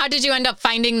 So how did you end up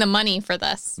finding the money for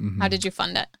this? Mhm. How did you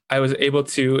fund it? I was able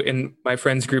to, in my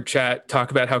friend's group chat,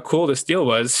 talk about how cool this deal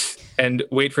was and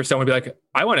wait for someone to be like,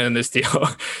 I want to end this deal.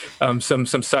 Some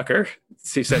sucker.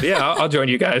 He said, yeah, I'll join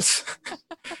you guys.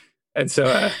 And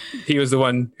so he was the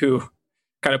one who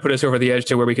kind of put us over the edge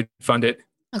to where we could fund it.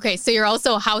 Okay, so you're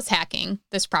also house hacking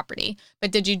this property,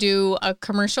 but did you do a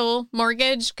commercial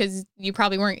mortgage? Because you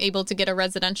probably weren't able to get a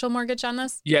residential mortgage on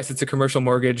this. Yes, it's a commercial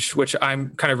mortgage, which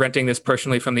I'm kind of renting this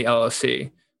personally from the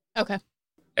LLC. Okay.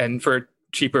 And for a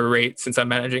cheaper rate since I'm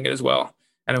managing it as well.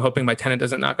 And I'm hoping my tenant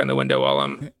doesn't knock on the window while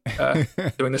I'm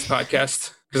doing this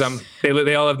podcast because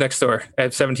they all live next door. I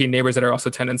have 17 neighbors that are also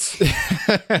tenants.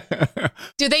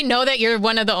 Do they know that you're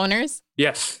one of the owners?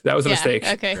 Yes, that was a mistake.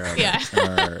 Okay. Got it. Yeah.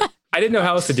 All right. I didn't know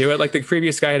how else to do it. Like the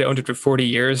previous guy had owned it for 40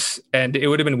 years and it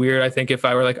would have been weird, I think, if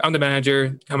I were like, I'm the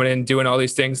manager coming in, doing all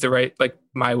these things the right, like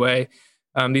my way.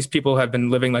 These people have been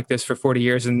living like this for 40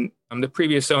 years. And the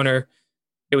previous owner,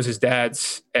 it was his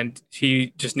dad's and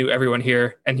he just knew everyone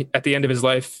here. And at the end of his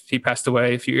life, he passed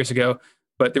away a few years ago.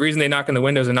 But the reason they knock on the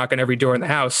windows and knock on every door in the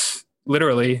house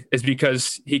literally is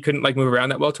because he couldn't like move around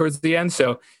that well towards the end.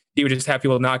 So he would just have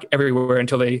people knock everywhere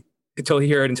until he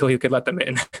heard until he could let them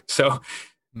in. So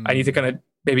I need to kind of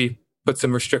maybe put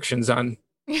some restrictions on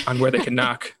where they can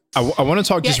knock. I want to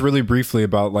talk just really briefly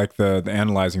about like the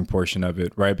analyzing portion of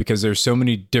it, right? Because there's so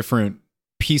many different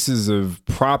pieces of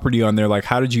property on there. Like,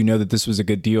 how did you know that this was a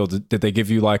good deal? Did they give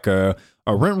you like a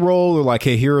rent roll, or like,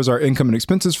 hey, here is our income and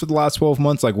expenses for the last 12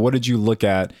 months? Like, what did you look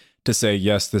at to say,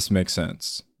 yes, this makes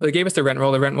sense? Well, they gave us the rent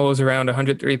roll. The rent roll was around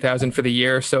 $130,000 for the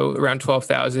year. So around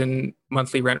 $12,000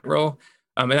 monthly rent roll.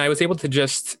 And I was able to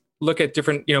just look at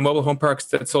different, mobile home parks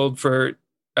that sold for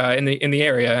in the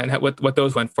area and what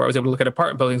those went for. I was able to look at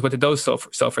apartment buildings. What did those sell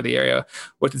for the area?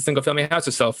 What did single family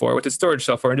houses sell for? What did storage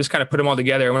sell for? And just kind of put them all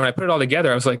together. And when I put it all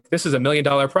together, I was like, this is $1 million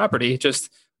property. Just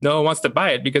no one wants to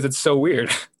buy it because it's so weird.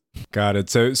 Got it.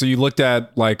 So you looked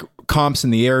at like comps in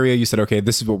the area. You said, okay,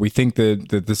 this is what we think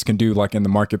that this can do like in the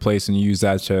marketplace, and you use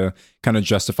that to kind of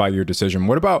justify your decision.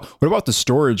 What about the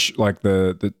storage? Like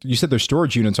you said there's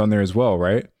storage units on there as well,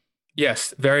 right?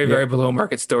 Yes, very below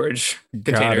market storage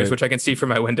containers, which I can see from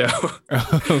my window.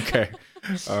 Okay.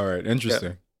 All right. Interesting.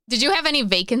 Yeah. Did you have any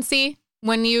vacancy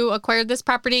when you acquired this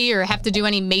property, or have to do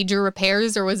any major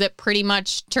repairs, or was it pretty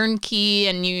much turnkey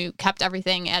and you kept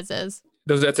everything as is?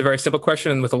 That's a very simple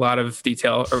question with a lot of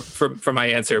detail for my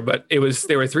answer, but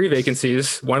there were 3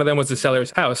 vacancies. One of them was the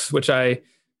seller's house, which I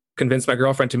convinced my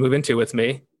girlfriend to move into with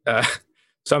me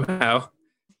somehow.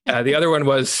 The other one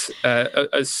was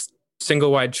a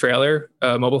single wide trailer,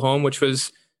 mobile home, which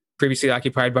was previously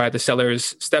occupied by the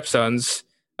seller's stepsons.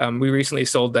 We recently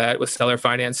sold that with seller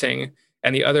financing.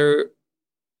 And the other,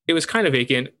 it was kind of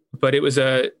vacant, but it was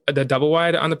the double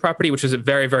wide on the property, which is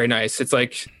very, very nice. It's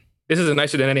like, this is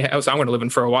nicer than any house I'm going to live in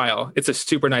for a while. It's a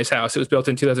super nice house. It was built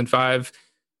in 2005.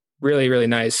 Really, really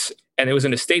nice. And it was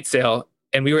an estate sale.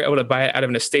 And we were able to buy it out of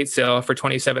an estate sale for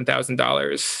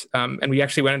 $27,000. And we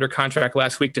actually went under contract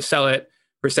last week to sell it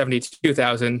for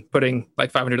 $72,000, putting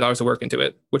like $500 of work into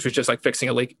it, which was just like fixing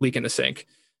a leak in the sink.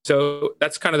 So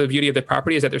that's kind of the beauty of the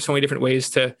property, is that there's so many different ways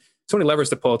so many levers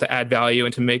to pull to add value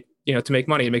and to make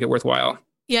money and make it worthwhile.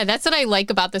 Yeah, that's what I like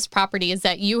about this property, is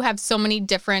that you have so many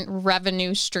different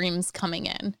revenue streams coming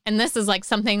in. And this is like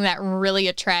something that really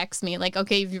attracts me. Like,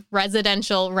 okay, you have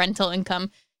residential rental income,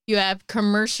 you have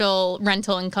commercial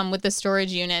rental income with the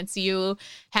storage units, you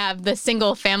have the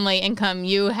single family income,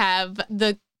 you have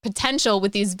the potential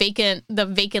with the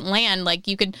vacant land. Like,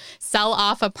 you could sell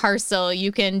off a parcel,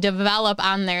 you can develop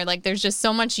on there. Like, there's just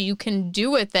so much you can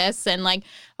do with this. And like,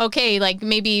 okay, like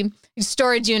maybe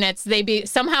storage units, they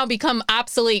somehow become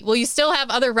obsolete. Well, you still have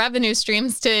other revenue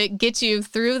streams to get you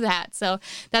through that. So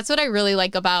that's what I really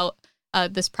like about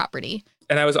this property.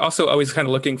 And I was also always kind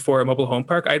of looking for a mobile home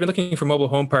park. I'd been looking for mobile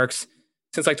home parks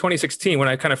since like 2016, when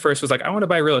I kind of first was like, I want to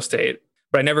buy real estate,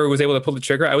 but I never was able to pull the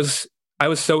trigger. I was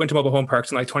so into mobile home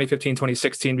parks in like 2015,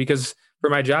 2016, because for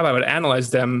my job, I would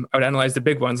analyze them. I would analyze the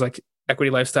big ones like Equity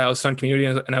Lifestyle, Sun Community.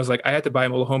 And I was like, I had to buy a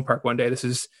mobile home park one day. This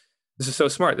is so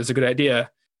smart. This is a good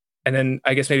idea. And then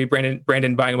I guess maybe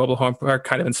Brandon buying a mobile home park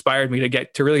kind of inspired me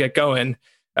to really get going.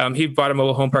 He bought a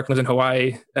mobile home park and lives in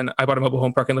Hawaii, and I bought a mobile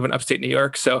home park and live in upstate New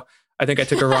York. So I think I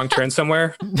took a wrong turn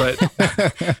somewhere, but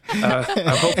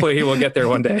hopefully he will get there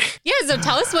one day. Yeah. So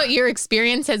tell us what your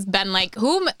experience has been like.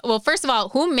 First of all,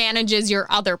 who manages your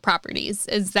other properties?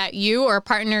 Is that you or a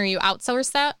partner? You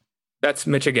outsource that? That's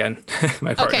Mitch again,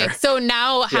 my partner. Okay. So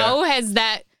now how has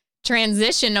that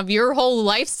transition of your whole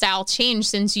lifestyle changed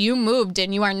since you moved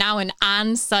and you are now an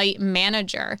on-site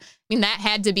manager? I mean, that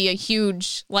had to be a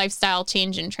huge lifestyle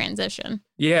change and transition.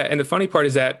 Yeah. And the funny part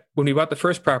is that when we bought the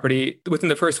first property, within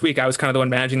the first week, I was kind of the one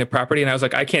managing the property. And I was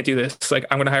like, I can't do this. Like,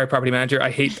 I'm going to hire a property manager. I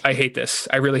hate this.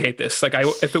 I really hate this. Like,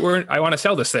 if it weren't, I want to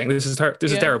sell this thing. This is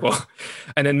terrible.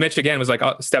 And then Mitch again was like,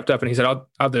 stepped up and he said,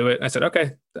 I'll do it. And I said,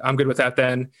 okay, I'm good with that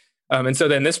then. And so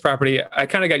then this property, I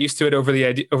kind of got used to it over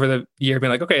the year,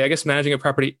 being like, okay, I guess managing a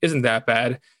property isn't that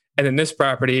bad. And then this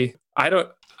property,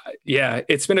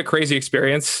 it's been a crazy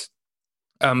experience.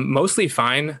 Mostly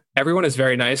fine. Everyone is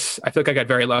very nice. I feel like I got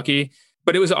very lucky,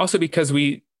 but it was also because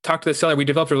we talked to the seller. We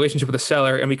developed a relationship with the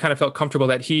seller, and we kind of felt comfortable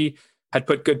that he had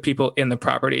put good people in the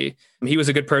property. He was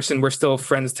a good person. We're still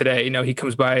friends today. He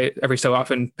comes by every so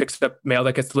often, picks up mail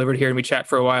that gets delivered here, and we chat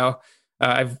for a while.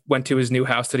 I've went to his new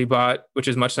house that he bought, which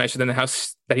is much nicer than the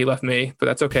house that he left me, but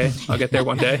that's okay. I'll get there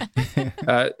one day.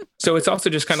 So it's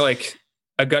also just kind of like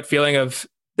a gut feeling of,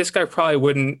 this guy probably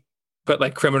wouldn't put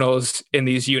like criminals in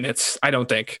these units, I don't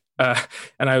think.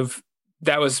 And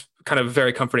that was kind of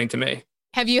very comforting to me.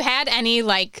 Have you had any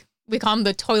like we call them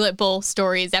the toilet bowl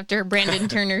stories after Brandon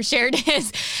Turner shared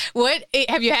his. What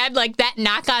have you had like that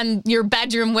knock on your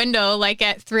bedroom window like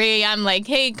at 3 a.m. like,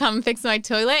 hey, come fix my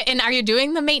toilet? And are you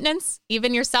doing the maintenance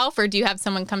even yourself, or do you have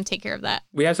someone come take care of that?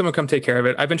 We have someone come take care of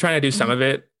it. I've been trying to do some of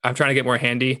it. I'm trying to get more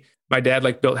handy. My dad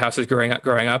like built houses growing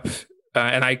up,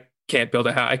 and I can't build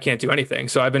a house. I can't do anything.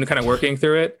 So I've been kind of working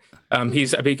through it.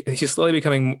 He's slowly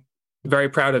becoming very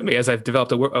proud of me as I've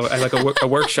developed a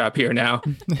workshop here now.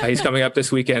 He's coming up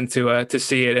this weekend to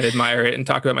see it and admire it and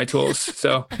talk about my tools.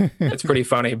 So it's pretty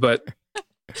funny. But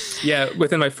yeah,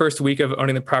 within my first week of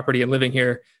owning the property and living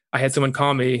here, I had someone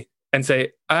call me and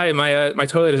say, "Hi, my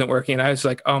toilet isn't working." And I was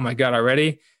like, "Oh my God,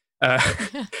 already?"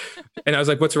 And I was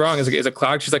like, "What's wrong? Is it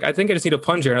clogged?" She's like, "I think I just need a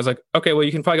plunger." And I was like, "Okay, well,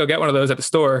 you can probably go get one of those at the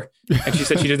store." And she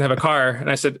said she doesn't have a car. And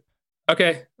I said,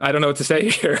 "Okay, I don't know what to say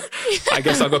here. I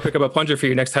guess I'll go pick up a plunger for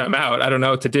you next time I'm out. I don't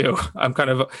know what to do. I'm kind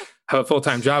of have a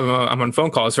full-time job. I'm on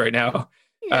phone calls right now."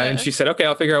 Yeah. And she said, "Okay,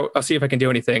 I'll see if I can do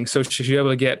anything." So she was able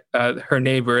to get her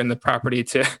neighbor in the property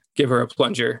to give her a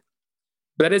plunger.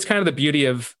 But that is kind of the beauty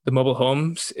of the mobile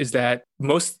homes, is that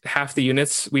half the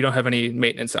units we don't have any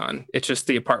maintenance on. It's just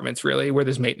the apartments really where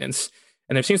there's maintenance.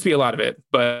 And there seems to be a lot of it,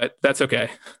 but that's okay.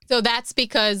 So that's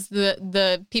because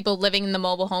the people living in the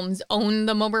mobile homes own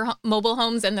the mobile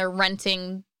homes and they're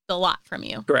renting the lot from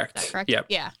you. Correct. Is that correct? Yep.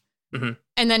 Yeah. Mm-hmm.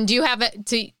 And then do you have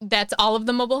that's all of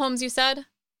the mobile homes you said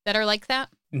that are like that?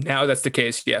 Now that's the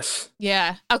case, yes.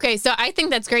 Yeah. Okay, so I think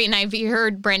that's great. And I've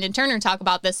heard Brandon Turner talk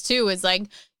about this too, is like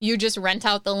you just rent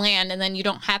out the land and then you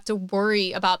don't have to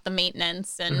worry about the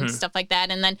maintenance and stuff like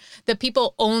that. And then the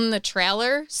people own the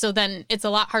trailer. So then it's a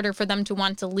lot harder for them to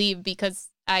want to leave, because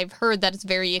I've heard that it's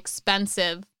very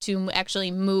expensive to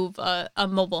actually move a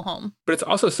mobile home. But it's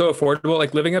also so affordable.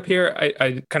 Like living up here,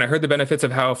 I kind of heard the benefits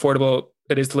of how affordable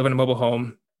it is to live in a mobile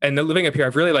home. And then living up here,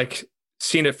 I've really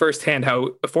seen it firsthand how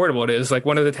affordable it is. Like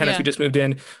one of the tenants we just moved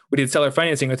in, we did seller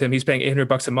financing with him. He's paying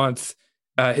 $800 a month.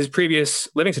 His previous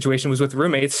living situation was with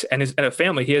roommates and a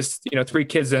family. He has 3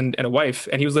 kids and a wife,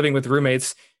 and he was living with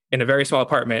roommates in a very small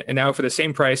apartment. And now for the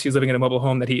same price, he's living in a mobile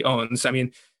home that he owns. I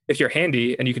mean, if you're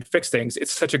handy and you can fix things,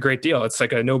 it's such a great deal. It's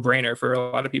like a no-brainer for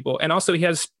a lot of people. And also he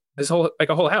has his whole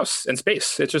house and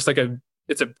space. It's just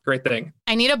it's a great thing.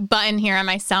 I need a button here on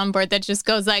my soundboard that just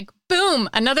goes like, boom,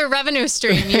 another revenue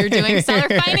stream. You're doing seller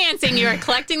financing. You are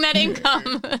collecting that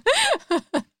income.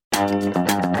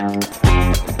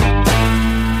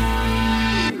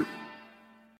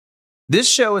 This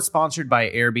show is sponsored by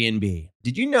Airbnb.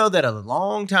 Did you know that a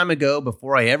long time ago,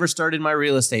 before I ever started my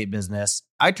real estate business,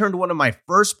 I turned one of my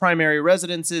first primary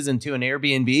residences into an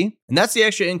Airbnb? And that's the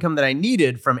extra income that I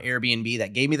needed from Airbnb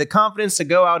that gave me the confidence to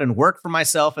go out and work for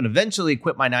myself and eventually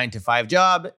quit my 9-to-5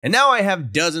 job. And now I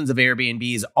have dozens of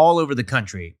Airbnbs all over the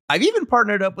country. I've even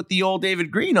partnered up with the old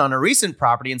David Green on a recent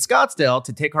property in Scottsdale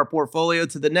to take our portfolio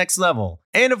to the next level.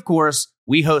 And of course,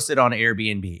 we host it on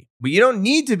Airbnb. But you don't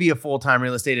need to be a full-time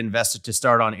real estate investor to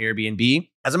start on Airbnb.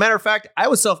 As a matter of fact, I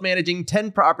was self-managing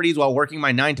 10 properties while working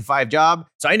my 9-to-5 job,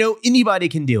 so I know anybody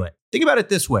can do it. Think about it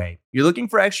this way. You're looking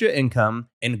for extra income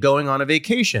and going on a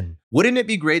vacation. Wouldn't it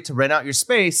be great to rent out your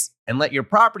space and let your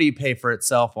property pay for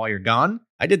itself while you're gone?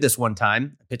 I did this one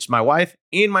time. I pitched my wife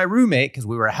and my roommate, because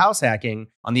we were house hacking,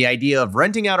 on the idea of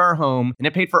renting out our home, and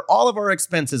it paid for all of our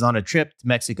expenses on a trip to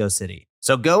Mexico City.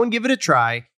 So go and give it a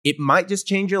try. It might just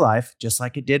change your life, just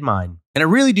like it did mine. And I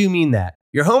really do mean that.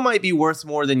 Your home might be worth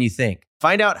more than you think.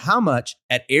 Find out how much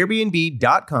at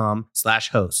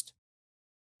airbnb.com/host.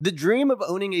 The dream of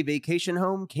owning a vacation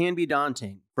home can be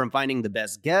daunting. From finding the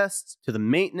best guests, to the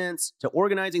maintenance, to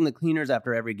organizing the cleaners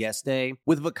after every guest stay.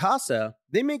 With Vacasa,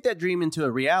 they make that dream into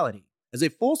a reality. As a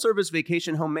full-service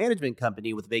vacation home management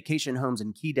company with vacation homes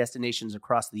in key destinations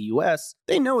across the U.S.,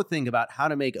 they know a thing about how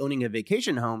to make owning a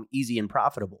vacation home easy and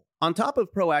profitable. On top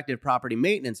of proactive property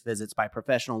maintenance visits by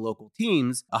professional local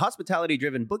teams, a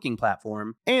hospitality-driven booking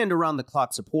platform, and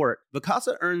around-the-clock support,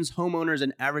 Vacasa earns homeowners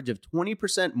an average of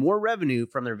 20% more revenue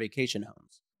from their vacation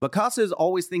homes. Vacasa is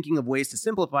always thinking of ways to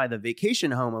simplify the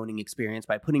vacation home owning experience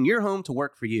by putting your home to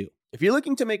work for you. If you're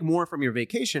looking to make more from your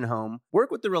vacation home,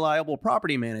 work with the reliable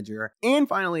property manager, and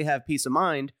finally have peace of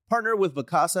mind, partner with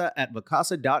Vacasa at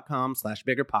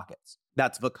vacasa.com/biggerpockets.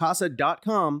 That's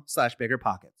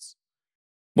vacasa.com/biggerpockets.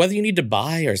 Whether you need to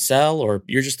buy or sell, or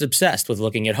you're just obsessed with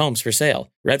looking at homes for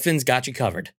sale, Redfin's got you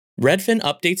covered. Redfin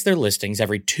updates their listings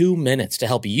every 2 minutes to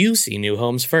help you see new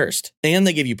homes first. And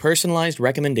they give you personalized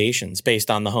recommendations based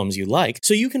on the homes you like,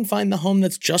 so you can find the home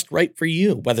that's just right for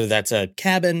you, whether that's a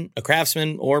cabin, a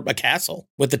Craftsman, or a castle.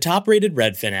 With the top-rated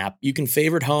Redfin app, you can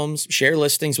favorite homes, share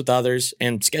listings with others,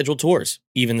 and schedule tours.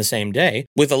 even the same day,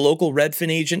 with a local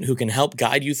Redfin agent who can help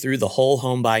guide you through the whole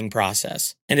home buying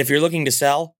process. And if you're looking to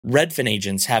sell, Redfin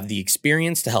agents have the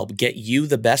experience to help get you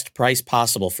the best price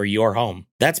possible for your home.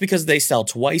 That's because they sell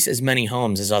twice as many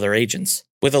homes as other agents.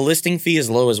 With a listing fee as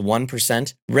low as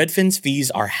 1%, Redfin's fees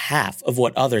are half of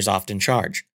what others often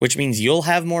charge, which means you'll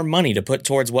have more money to put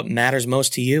towards what matters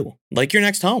most to you, like your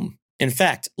next home. In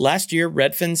fact, last year,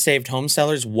 Redfin saved home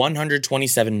sellers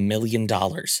 $127 million.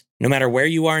 No matter where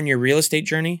you are in your real estate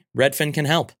journey, Redfin can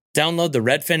help. Download the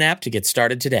Redfin app to get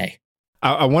started today.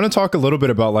 I want to talk a little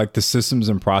bit about like the systems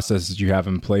and processes you have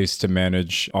in place to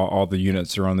manage all the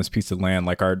units around this piece of land.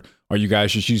 Like, are you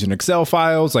guys just using Excel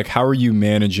files? Like, how are you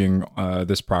managing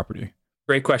this property?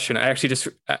 Great question. I actually just,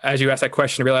 as you asked that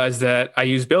question, realized that I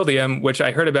use Buildium, which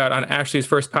I heard about on Ashley's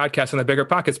first podcast on the Bigger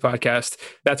Pockets podcast.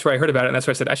 That's where I heard about it. And that's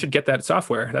why I said, I should get that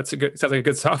software. Sounds like a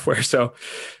good software. So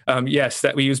yes,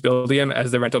 that we use Buildium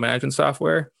as the rental management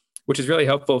software, which is really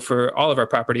helpful for all of our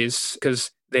properties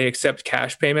because they accept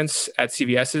cash payments at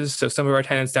CVS's. So some of our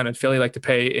tenants down in Philly like to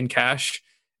pay in cash.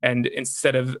 And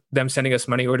instead of them sending us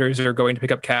money orders or going to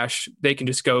pick up cash, they can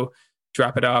just go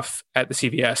drop it off at the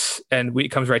CVS and it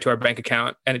comes right to our bank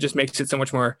account. And it just makes it so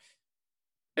much more,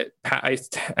 I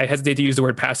hesitate to use the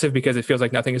word passive because it feels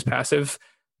like nothing is passive,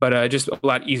 but just a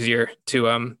lot easier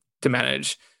to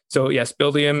manage. So yes,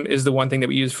 Buildium is the one thing that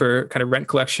we use for kind of rent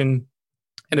collection.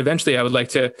 And eventually I would like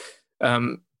to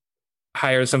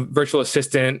hire some virtual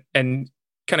assistant and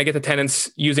kind of get the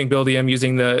tenants using Buildium,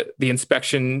 using the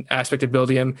inspection aspect of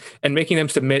Buildium and making them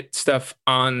submit stuff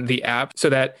on the app so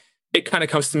that it kind of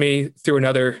comes to me through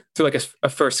like a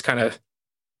first kind of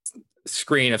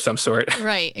screen of some sort.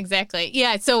 Right, exactly.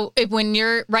 Yeah. So when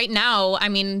you're right now, I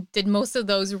mean, did most of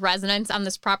those residents on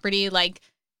this property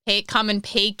come and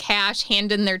pay cash,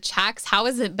 hand in their checks? How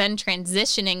has it been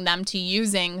transitioning them to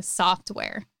using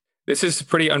software? This is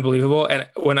pretty unbelievable. And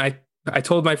when I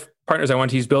told my partners I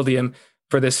wanted to use Buildium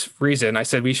for this reason, I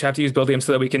said we should have to use Buildium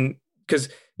so that we can, because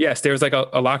yes, there was like a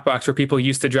lockbox where people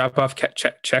used to drop off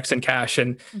checks and cash,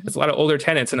 and it's a lot of older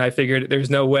tenants. And I figured there's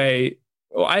no way.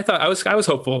 Well, I thought I was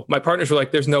hopeful. My partners were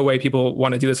like, "There's no way people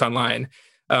want to do this online."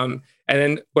 And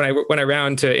then when I went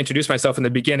around to introduce myself in the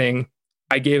beginning,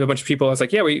 I gave a bunch of people. I was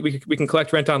like, "Yeah, we can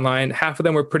collect rent online." Half of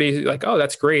them were pretty like, "Oh,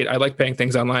 that's great. I like paying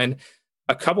things online."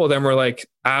 A couple of them were like,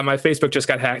 "My Facebook just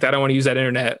got hacked. I don't want to use that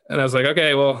internet." And I was like,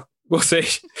 "Okay, well, we'll see."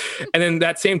 And then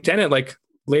that same tenant, like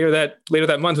later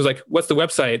that month, was like, "What's the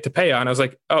website to pay on?" I was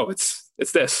like, "Oh, it's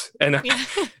this." And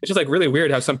it's just like really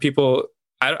weird how some people,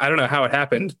 I don't know how it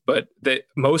happened, but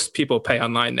most people pay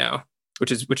online now,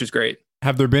 which is great.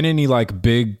 Have there been any like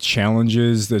big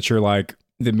challenges that you're like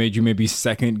that made you maybe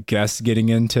second guess getting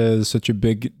into such a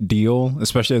big deal,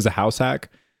 especially as a house hack?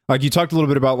 Like you talked a little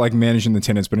bit about like managing the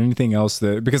tenants, but anything else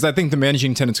because I think the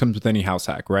managing tenants comes with any house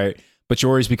hack, right? But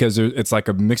yours, because it's like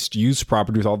a mixed use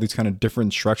property with all these kind of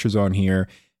different structures on here.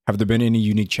 Have there been any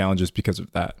unique challenges because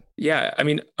of that? Yeah, I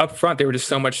mean, up front, there was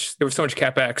so much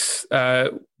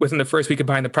CapEx. Within the first week of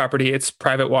buying the property, it's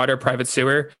private water, private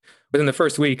sewer. Within the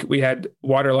first week, we had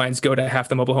water lines go to half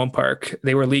the mobile home park.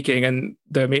 They were leaking, and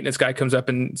the maintenance guy comes up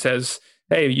and says,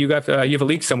 "Hey, you have a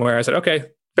leak somewhere." I said, "Okay,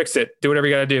 fix it. Do whatever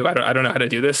you got to do. I don't know how to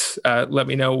do this. Let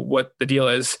me know what the deal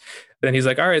is." And then he's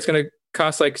like, "All right, it's going to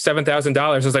cost like $7,000.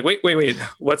 I was like, wait,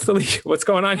 what's the leak? What's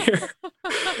going on here?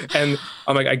 And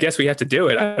I'm like, I guess we have to do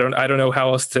it. I don't know how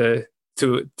else to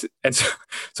and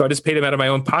so I just paid him out of my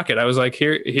own pocket. I was like,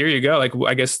 here you go. Like,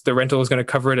 I guess the rental is going to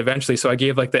cover it eventually. So I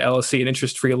gave like the LLC an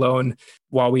interest-free loan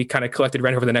while we kind of collected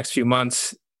rent over the next few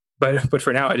months. But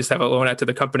for now, I just have a loan out to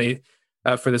the company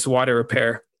for this water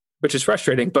repair, which is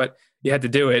frustrating, but you had to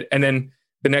do it. And then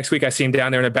the next week I see him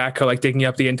down there in a backhoe, like digging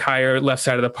up the entire left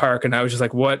side of the park. And I was just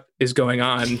like, what is going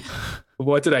on?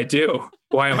 What did I do?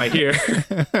 Why am I here?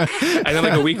 And then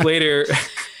like a week later,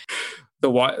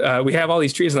 we have all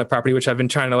these trees on the property, which I've been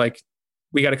trying to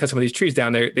we got to cut some of these trees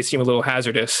down there. They seem a little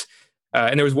hazardous.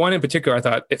 And there was one in particular, I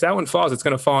thought, if that one falls, it's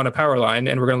going to fall on a power line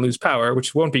and we're going to lose power,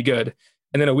 which won't be good.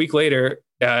 And then a week later,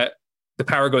 the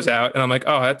power goes out and I'm like,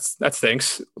 oh, that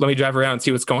stinks. Let me drive around and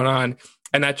see what's going on.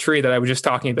 And that tree that I was just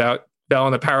talking about fell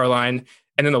on the power line,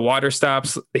 and then the water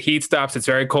stops, the heat stops. It's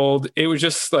very cold. It was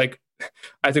just like,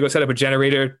 I had to go set up a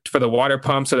generator for the water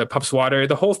pump so that pumps water.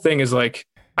 The whole thing is like,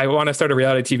 I want to start a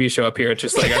reality TV show up here. It's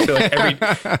just like, I feel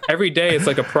like every day it's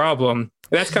like a problem. And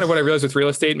that's kind of what I realized with real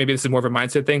estate. Maybe this is more of a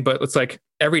mindset thing, but it's like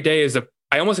every day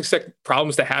I almost expect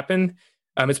problems to happen.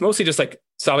 It's mostly just like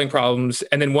solving problems.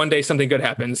 And then one day something good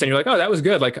happens and you're like, oh, that was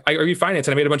good. Like I refinanced and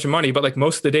I made a bunch of money. But like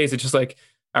most of the days it's just like,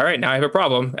 all right, now I have a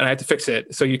problem and I have to fix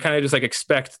it. So you kind of just like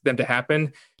expect them to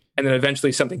happen. and then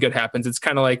eventually something good happens. It's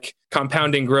kind of like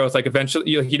compounding growth. Like eventually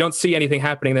you don't see anything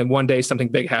happening, then one day something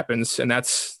big happens, and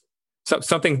that's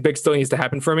something big still needs to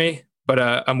happen for me, but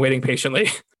I'm waiting patiently.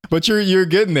 But you're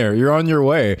getting there. You're on your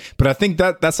way. But I think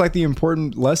that's like the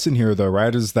important lesson here, though,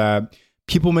 right? Is that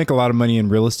people make a lot of money in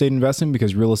real estate investing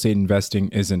because real estate investing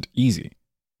isn't easy,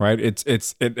 right?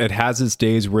 It has its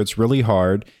days where it's really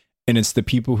hard, and it's the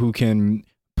people who can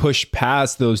push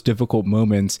past those difficult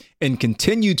moments and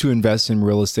continue to invest in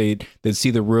real estate that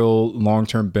see the real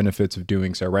long-term benefits of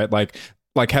doing so, right? Like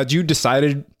had you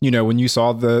decided, when you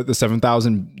saw the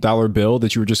 $7,000 bill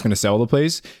that you were just going to sell the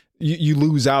place, you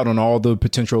lose out on all the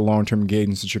potential long-term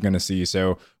gains that you're going to see.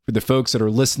 So for the folks that are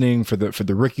listening, for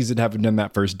the rookies that haven't done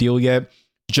that first deal yet,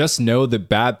 just know that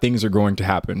bad things are going to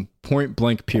happen. Point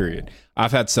blank, period.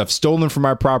 I've had stuff stolen from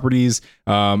my properties.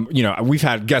 We've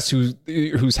had guests whose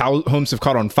homes have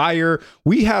caught on fire.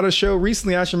 We had a show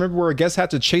recently, I remember, where a guest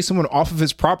had to chase someone off of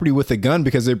his property with a gun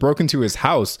because they broke into his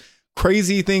house.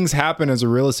 Crazy things happen as a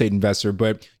real estate investor,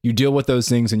 but you deal with those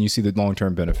things and you see the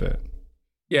long-term benefit.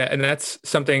 Yeah, and that's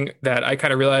something that I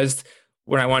kind of realized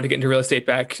when I wanted to get into real estate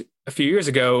back a few years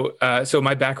ago. So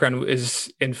my background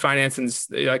is in finance, and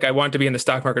like I wanted to be in the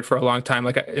stock market for a long time.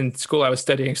 Like in school, I was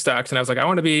studying stocks, and I was like, I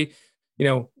want to be,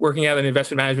 working at an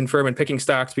investment management firm and picking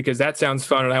stocks because that sounds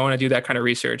fun, and I want to do that kind of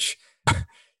research.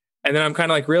 And then I'm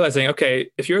kind of like realizing,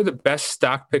 okay, if you're the best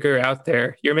stock picker out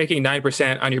there, you're making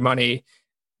 9% on your money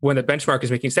when the benchmark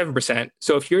is making 7%.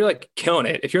 So if you're like killing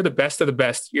it, if you're the best of the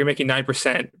best, you're making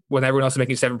 9% when everyone else is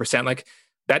making 7%. Like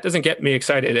that doesn't get me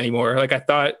excited anymore. Like I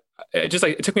thought, it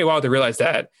took me a while to realize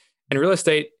that. In real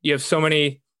estate, you have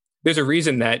there's a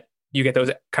reason that you get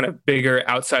those kind of bigger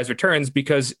outsized returns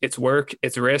because it's work,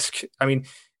 it's risk. I mean,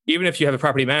 even if you have a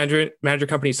property manager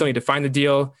company, you still need to find the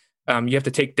deal. You have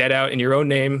to take debt out in your own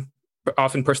name,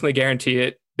 often personally guarantee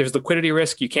it. There's liquidity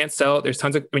risk. You can't sell it. There's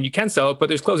you can sell it, but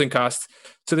there's closing costs.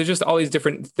 So there's just all these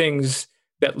different things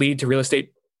that lead to real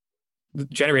estate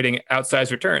generating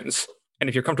outsized returns. And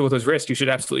if you're comfortable with those risks, you should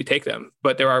absolutely take them.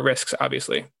 But there are risks,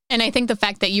 obviously. And I think the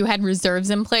fact that you had reserves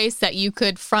in place that you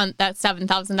could front that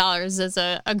 $7,000 is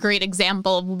a great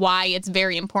example of why it's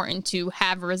very important to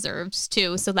have reserves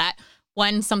too, so that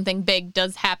when something big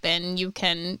does happen, you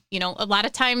can, a lot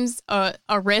of times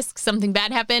a risk, something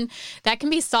bad happen, that can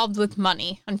be solved with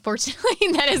money.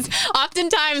 Unfortunately, that is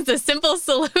oftentimes the simple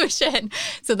solution.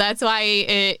 So that's why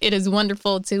it is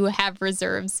wonderful to have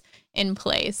reserves in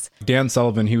place. Dan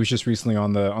Sullivan, he was just recently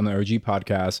on the OG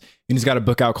podcast, and he's got a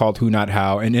book out called Who Not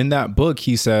How. And in that book,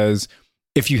 he says,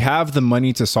 if you have the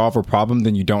money to solve a problem,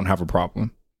 then you don't have a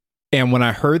problem. And when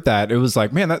I heard that, it was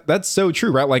like, man, that's so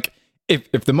true, right? Like,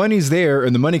 if the money's there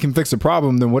and the money can fix a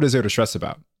problem, then what is there to stress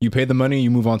about? You pay the money, you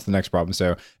move on to the next problem.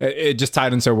 So it just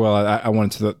tied in so well. I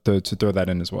wanted to throw that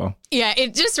in as well. Yeah,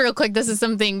 it just real quick. This is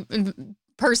something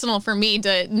personal for me,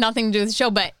 nothing to do with the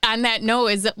show. But on that note,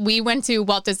 is that we went to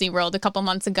Walt Disney World a couple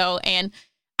months ago, and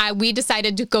we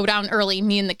decided to go down early,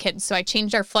 me and the kids. So I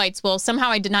changed our flights. Well, somehow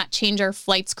I did not change our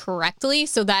flights correctly,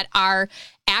 so that our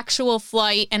actual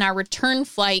flight and our return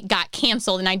flight got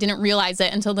canceled, and I didn't realize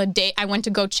it until the day I went to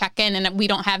go check in, and we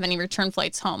don't have any return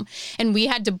flights home. And we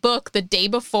had to book the day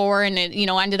before, and it,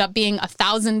 ended up being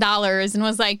 $1,000, and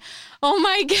was like, oh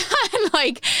my God,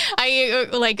 like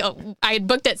I had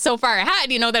booked it so far ahead,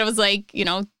 that it was like,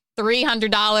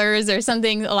 $300 or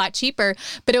something a lot cheaper.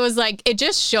 But it was like, it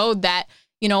just showed that,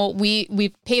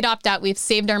 we've paid off debt, we've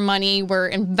saved our money, we're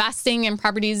investing in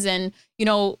properties, and,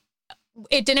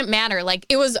 it didn't matter. Like,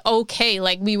 it was okay.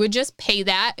 Like, we would just pay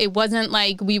that. It wasn't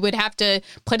like we would have to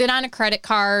put it on a credit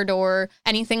card or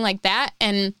anything like that.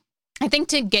 And I think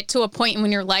to get to a point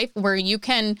in your life where you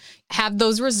can have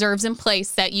those reserves in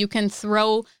place, that you can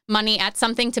throw money at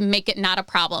something to make it not a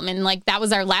problem. And like, that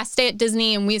was our last day at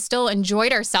Disney, and we still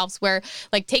enjoyed ourselves. Where,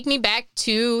 like, take me back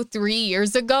 2-3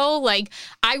 years ago, like,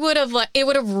 it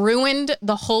would have ruined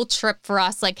the whole trip for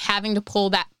us, like having to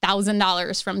pull that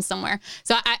 $1,000 from somewhere.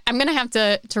 So I'm going to have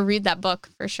to read that book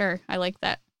for sure. I like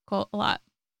that quote a lot.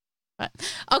 But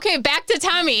okay, back to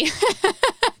Tommy.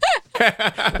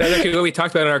 That's actually what we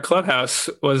talked about in our clubhouse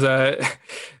was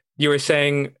you were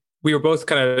saying, we were both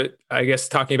kind of, I guess,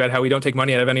 talking about how we don't take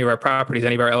money out of any of our properties,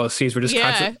 any of our LLCs. We're just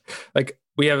constant, like,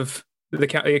 we have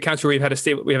the accounts where we have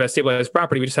a stabilized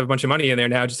property. We just have a bunch of money in there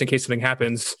now, just in case something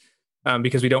happens,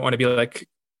 because we don't want to be like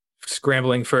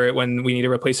scrambling for it when we need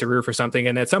to replace a roof or something.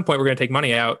 And at some point we're going to take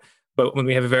money out, but when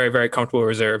we have a very, very comfortable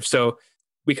reserve. So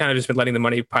we kind of just been letting the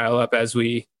money pile up as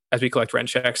we collect rent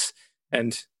checks.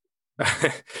 And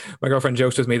My girlfriend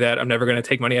jokes with me that I'm never going to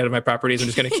take money out of my properties. I'm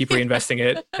just going to keep reinvesting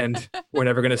it, and we're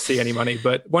never going to see any money.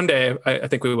 But one day, I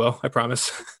think we will. I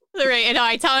promise. Right. You know,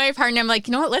 I tell my partner, I'm like,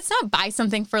 you know what? Let's not buy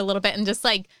something for a little bit and just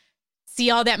like see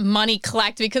all that money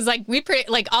collect, because like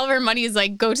all of our money is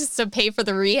like go just to pay for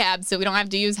the rehab, so we don't have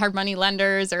to use hard money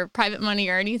lenders or private money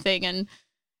or anything. And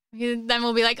then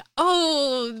we'll be like,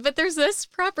 oh, but there's this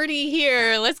property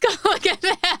here. Let's go look at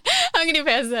that. I'm going to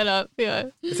pass that up. Yeah.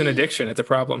 It's an addiction. It's a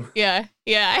problem. Yeah.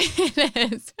 Yeah,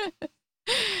 it is.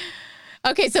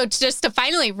 Okay. So just to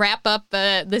finally wrap up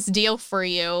this deal for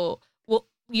you, well,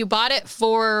 you bought it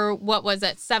for, what was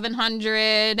it?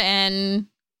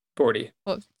 740.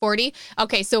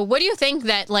 Okay. So what do you think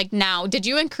that like now, did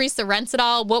you increase the rents at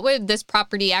all? What would this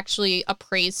property actually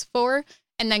appraise for?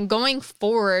 And then going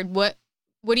forward, what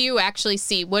do you actually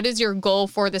see? What is your goal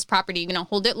for this property? Are you going to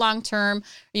hold it long term?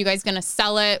 Are you guys going to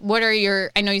sell it?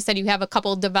 I know you said you have a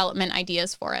couple development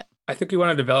ideas for it. I think we want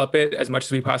to develop it as much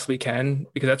as we possibly can,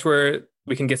 because that's where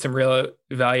we can get some real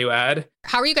value add.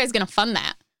 How are you guys going to fund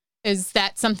that? Is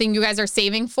that something you guys are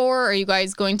saving for? Are you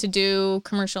guys going to do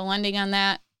commercial lending on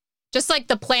that? Just like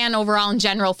the plan overall in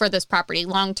general for this property,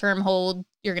 long-term hold,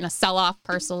 you're going to sell off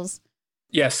parcels.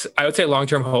 Yes, I would say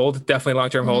long-term hold, definitely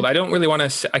long-term hold. I don't really want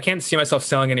to, I can't see myself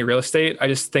selling any real estate. I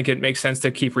just think it makes sense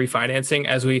to keep refinancing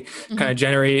as we kind of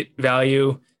generate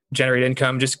value, generate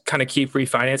income, just kind of keep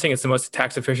refinancing. It's the most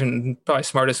tax efficient and probably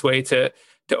smartest way to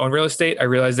own real estate. I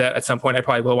realize that at some point I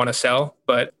probably will want to sell,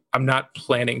 but I'm not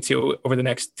planning to over the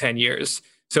next 10 years.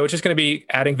 So it's just going to be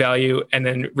adding value and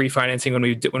then refinancing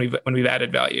when we've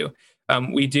added value.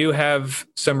 We do have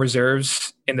some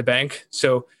reserves in the bank.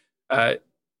 So,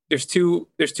 there's two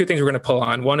things we're going to pull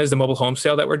on. One is the mobile home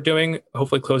sale that we're doing,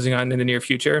 hopefully closing on in the near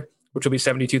future, which will be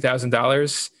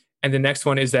 $72,000. And the next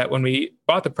one is that when we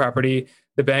bought the property,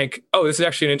 the bank, this is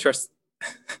actually an interest.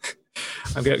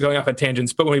 I'm going off on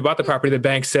tangents, but when we bought the property, the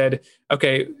bank said,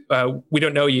 okay, we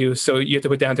don't know you, so you have to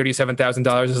put down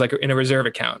 $37,000 as like in a reserve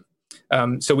account.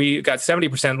 So we got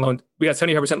 70% loan. We got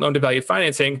 75% loan to value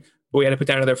financing, but we had to put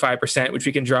down another 5%, which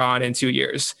we can draw on in 2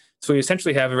 years. So we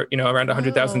essentially have, around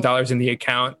 $100,000 in the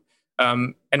account.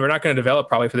 And we're not going to develop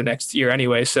probably for the next year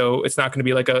anyway. So it's not going to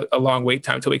be like a long wait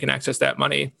time till we can access that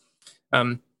money.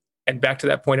 And back to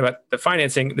that point about the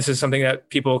financing, this is something that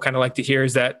people kind of like to hear,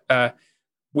 is that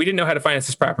we didn't know how to finance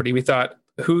this property. We thought,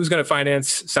 who's going to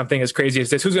finance something as crazy as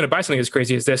this? Who's going to buy something as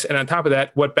crazy as this? And on top of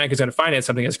that, what bank is going to finance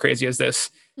something as crazy as this?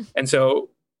 And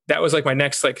so that was like my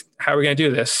next, how are we going to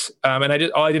do this?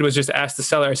 And all I did was just ask the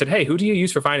seller. I said, hey, who do you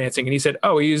use for financing? And he said,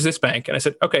 we use this bank. And I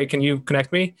said, okay, can you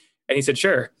connect me? And he said,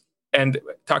 sure. And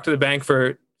talked to the bank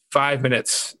for 5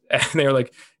 minutes. And they were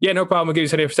like, yeah, no problem. We'll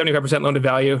give you 75% loan to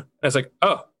value. And I was like,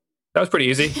 oh, that was pretty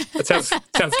easy. That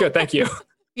sounds good. Thank you.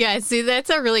 Yeah, see, that's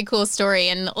a really cool story.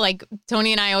 And like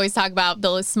Tony and I always talk about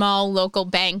those small local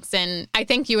banks. And I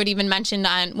think you had even mentioned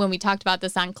when we talked about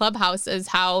this on Clubhouse, is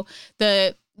how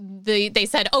they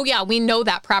said, oh yeah, we know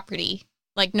that property.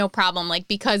 Like, no problem. Like,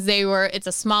 because it's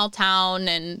a small town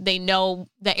and they know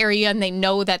the area and they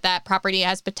know that property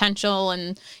has potential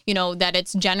and, that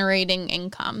it's generating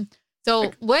income.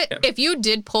 So if you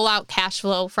did pull out cash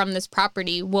flow from this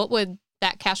property, what would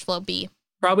that cash flow be?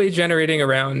 Probably generating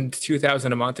around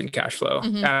 $2,000 a month in cash flow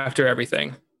after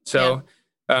everything. So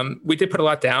we did put a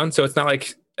lot down. So it's not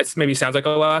like, it maybe sounds like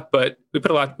a lot, but we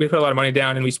put a lot of money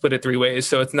down and we split it 3 ways.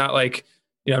 So it's not like,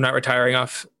 I'm not retiring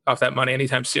off that money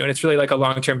anytime soon. It's really like a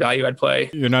long-term value add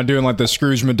play. You're not doing like the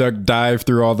Scrooge McDuck dive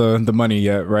through all the money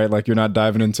yet, right? Like you're not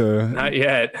diving into... Not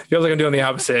yet. Feels like I'm doing the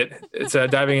opposite. It's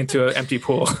diving into an empty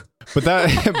pool. But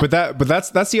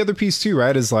that's the other piece too,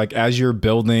 right? Is like, as you're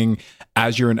building,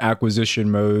 as you're in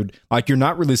acquisition mode, like you're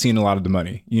not really seeing a lot of the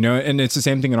money, and it's the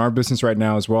same thing in our business right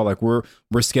now as well. Like we're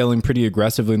scaling pretty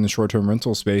aggressively in the short-term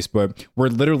rental space, but we're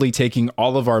literally taking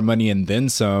all of our money and then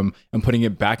some and putting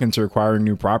it back into acquiring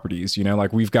new properties.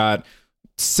 Like we've got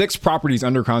 6 properties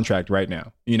under contract right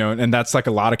now, and that's like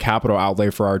a lot of capital outlay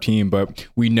for our team, but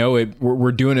we know it.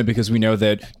 We're doing it because we know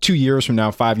that 2 years from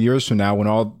now, 5 years from now, when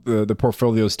all the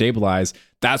portfolio stabilize,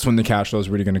 that's when the cash flow is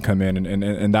really going to come in.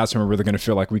 And that's when we're really going to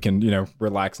feel like we can,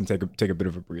 relax and take a bit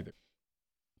of a breather.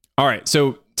 All right.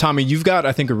 So Tommy, you've got,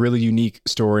 I think, a really unique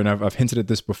story, and I've hinted at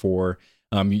this before.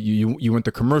 You went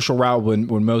the commercial route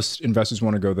when most investors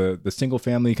want to go the single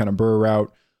family kind of BRRRR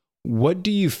route. What do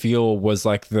you feel was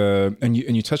like and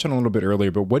you touched on it a little bit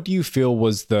earlier, but what do you feel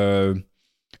was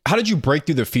how did you break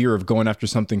through the fear of going after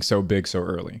something so big so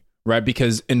early, right?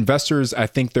 Because investors, I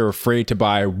think they're afraid to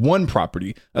buy one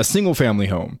property, a single family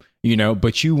home,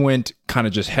 but you went kind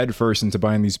of just head first into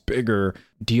buying these bigger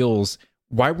deals.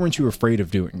 Why weren't you afraid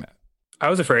of doing that? I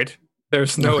was afraid.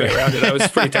 There's no way around it. I was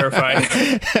pretty terrified.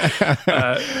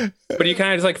 But you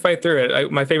kind of just like fight through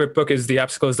it. My favorite book is The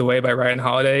Obstacle is the Way by Ryan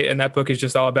Holiday. And that book is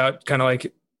just all about kind of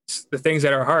like the things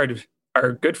that are hard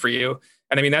are good for you.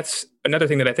 And I mean, that's another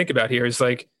thing that I think about here is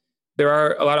like, there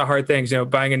are a lot of hard things,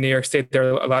 buying in New York State,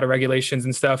 there are a lot of regulations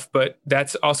and stuff, but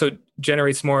that's also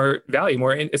generates more value,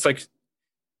 it's like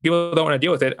people don't want to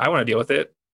deal with it. I want to deal with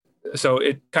it. So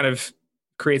it kind of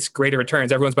creates greater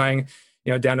returns. Everyone's buying,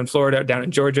 down in Florida, down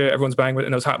in Georgia, everyone's buying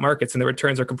in those hot markets and the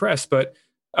returns are compressed. But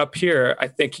up here, I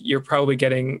think you're probably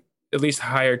getting at least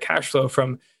higher cash flow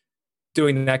from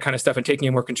doing that kind of stuff and taking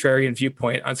a more contrarian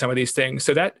viewpoint on some of these things.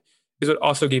 So that is what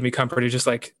also gave me comfort, is just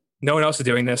like, no one else is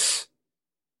doing this.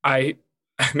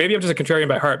 Maybe I'm just a contrarian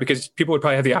by heart, because people would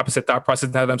probably have the opposite thought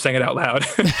process now that I'm saying it out loud.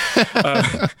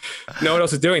 No one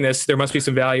else is doing this. There must be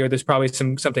some value, or there's probably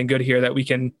something good here that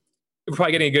we're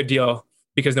probably getting a good deal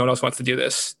because no one else wants to do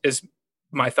this, is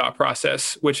my thought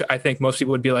process, which I think most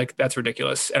people would be like, that's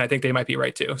ridiculous. And I think they might be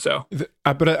right too. So,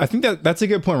 but I think that's a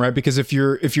good point, right? Because if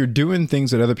you're doing things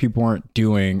that other people aren't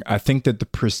doing, I think that the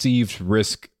perceived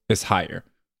risk is higher.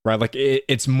 Right. Like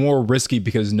it's more risky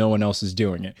because no one else is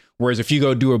doing it. Whereas if you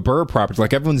go do a burr property,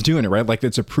 like everyone's doing it, right? Like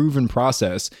it's a proven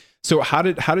process. So how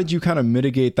did you kind of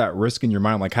mitigate that risk in your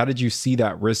mind? Like how did you see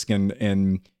that risk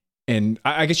and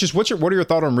I guess just what are your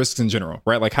thoughts on risks in general,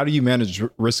 right? Like how do you manage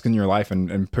risk in your life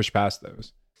and push past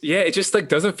those? Yeah, it just like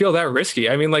doesn't feel that risky.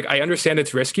 I mean, like I understand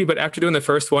it's risky, but after doing the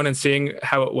first one and seeing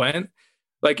how it went,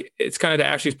 like it's kind of to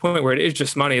Ashley's point where it is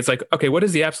just money. It's like, okay, what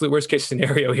is the absolute worst case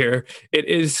scenario here? It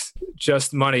is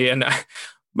just money. And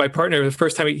my partner, the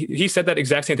first time he said that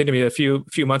exact same thing to me a few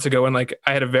months ago, when like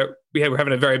we were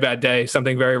having a very bad day,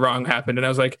 something very wrong happened, and I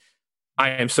was like,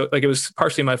 it was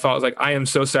partially my fault. I was like, I am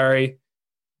so sorry.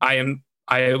 I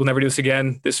will never do this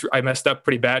again. I messed up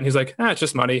pretty bad. And he's like, it's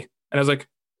just money. And I was like,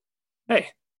 hey,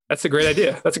 that's a great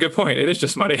idea. That's a good point. It is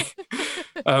just money.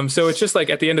 So it's just like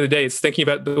at the end of the day, it's thinking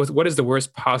about what is the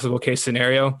worst possible case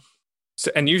scenario.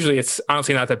 So, and usually it's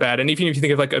honestly not that bad. And even if you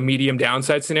think of like a medium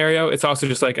downside scenario, it's also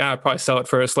just like, I'll probably sell it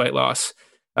for a slight loss.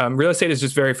 Real estate is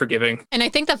just very forgiving. And I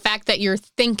think the fact that you're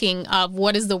thinking of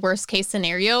what is the worst case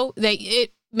scenario, that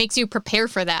it makes you prepare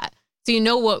for that. So you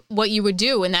know what you would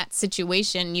do in that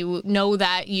situation. You know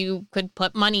that you could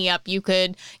put money up. You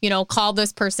could, call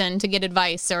this person to get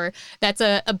advice. Or that's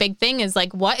a big thing, is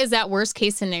like, what is that worst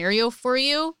case scenario for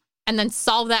you? And then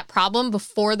solve that problem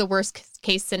before the worst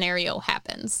case scenario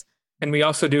happens. And we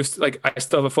also do, like, I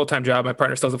still have a full-time job. My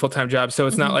partner still has a full-time job. So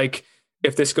it's not like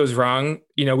if this goes wrong,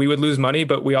 we would lose money,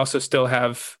 but we also still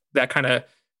have that kind of,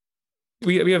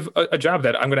 we have a job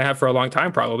that I'm going to have for a long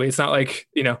time, probably. It's not like,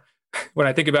 when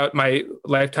I think about my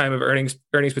lifetime of earnings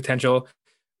potential,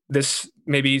 this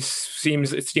maybe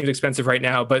seems expensive right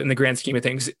now, but in the grand scheme of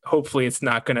things, hopefully it's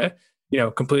not going to,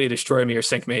 completely destroy me or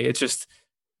sink me. It's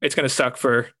going to suck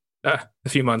for a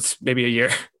few months, maybe a year.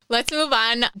 Let's move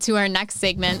on to our next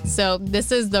segment. So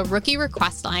this is the Rookie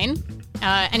Request Line.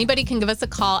 Anybody can give us a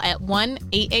call at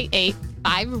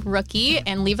 1-888-5-ROOKIE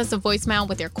and leave us a voicemail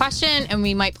with your question, and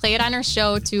we might play it on our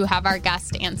show to have our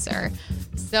guest answer.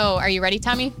 So are you ready,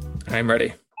 Tommy? I'm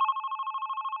ready.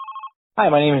 Hi,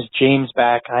 my name is James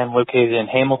Back. I'm located in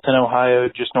Hamilton, Ohio,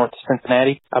 just north of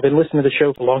Cincinnati. I've been listening to the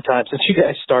show for a long time, since you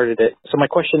guys started it. So my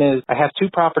question is, I have 2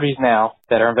 properties now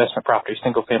that are investment properties,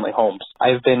 single-family homes.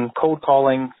 I've been cold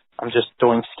calling. I'm just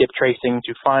doing skip tracing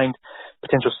to find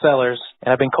potential sellers.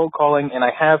 And I've been cold calling, and I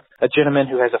have a gentleman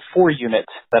who has a 4-unit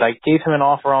that I gave him an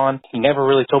offer on. He never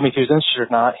really told me if he was interested or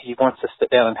not. He wants to sit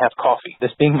down and have coffee.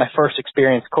 This being my first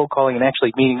experience cold calling and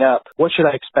actually meeting up, what should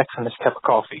I expect from this cup of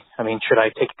coffee? I mean, should I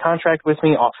take a contract with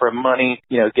me, offer him money,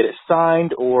 get it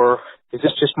signed, or is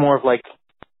this just more of like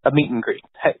a meet and greet?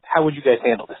 How would you guys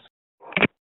handle this?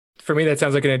 For me, that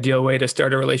sounds like an ideal way to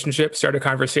start a relationship, start a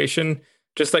conversation,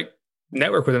 just like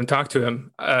network with him, talk to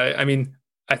him.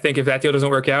 I think if that deal doesn't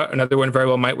work out, another one very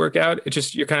well might work out. It's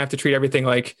just, you kind of have to treat everything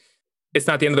like it's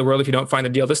not the end of the world if you don't find a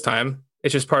deal this time.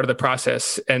 It's just part of the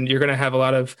process. And you're going to have a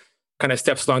lot of kind of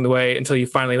steps along the way until you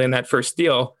finally land that first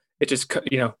deal. It just,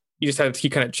 you just have to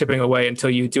keep kind of chipping away until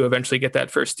you do eventually get that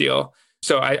first deal.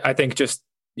 So I think just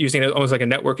using it almost like a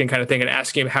networking kind of thing and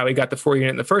asking him how he got the 4-unit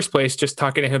in the first place, just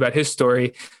talking to him about his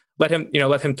story, let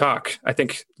him talk. I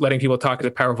think letting people talk is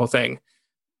a powerful thing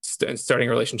in starting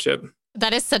a relationship.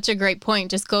 That is such a great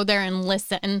point. Just go there and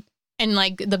listen. And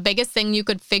like the biggest thing you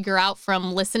could figure out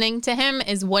from listening to him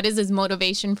is what is his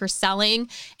motivation for selling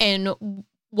and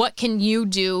what can you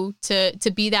do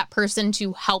to be that person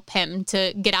to help him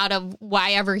to get out of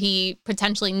whyever he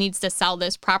potentially needs to sell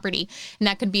this property? And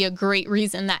that could be a great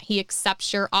reason that he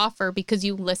accepts your offer, because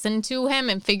you listened to him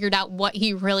and figured out what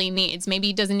he really needs. Maybe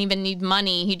he doesn't even need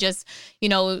money. He just,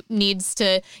 needs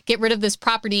to get rid of this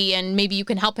property, and maybe you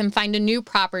can help him find a new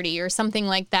property or something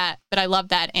like that. But I love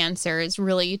that answer, is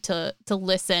really to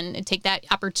listen and take that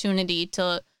opportunity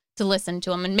to listen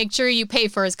to him, and make sure you pay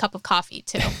for his cup of coffee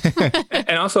too.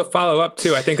 And also follow up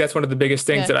too. I think that's one of the biggest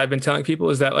things that I've been telling people,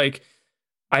 is that like,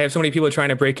 I have so many people trying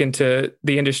to break into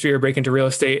the industry or break into real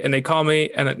estate, and they call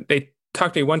me and they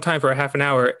talk to me one time for a half an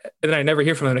hour, and then I never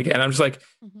hear from them again. I'm just like,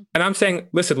 and I'm saying,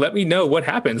 listen, let me know what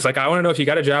happens. Like, I want to know if you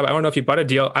got a job. I want to know if you bought a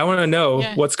deal. I want to know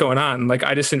what's going on. Like,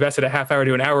 I just invested a half hour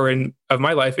to an hour of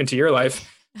my life into your life.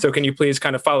 So can you please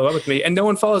kind of follow up with me? And no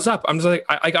one follows up. I'm just like,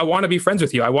 I want to be friends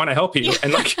with you. I want to help you.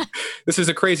 And like, this is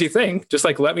a crazy thing. Just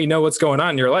like, let me know what's going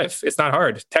on in your life. It's not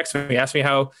hard. Text me, ask me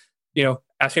how,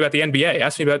 ask me about the NBA,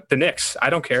 ask me about the Knicks. I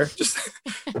don't care.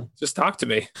 Just talk to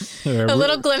me. A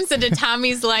little glimpse into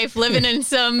Tommy's life, living in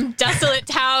some desolate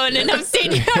town in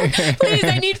upstate New York. Please,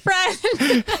 I need friends.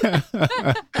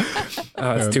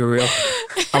 It's too real.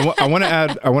 I want to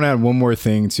add one more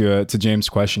thing to James'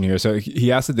 question here. So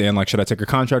he asked at the end, like, should I take a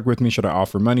contract with me? Should I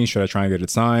offer money? Should I try and get it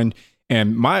signed?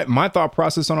 And my thought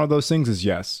process on all those things is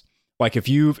yes. Like, if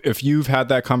you've had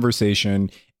that conversation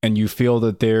and you feel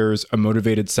that there's a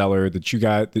motivated seller that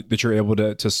you're able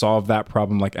to solve that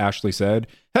problem, like Ashley said,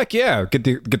 heck yeah, get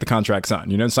the contract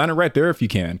signed. Sign it right there if you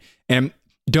can. And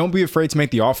don't be afraid to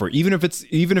make the offer. Even if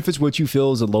it's what you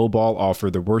feel is a low ball offer,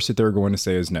 the worst that they're going to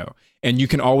say is no. And you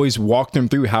can always walk them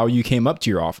through how you came up to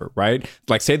your offer, right?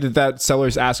 Like, say that seller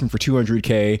is asking for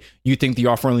 $200K. You think the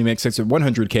offer only makes sense at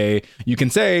 $100K. You can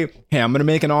say, hey, I'm going to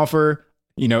make an offer.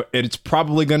 It's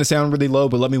probably going to sound really low,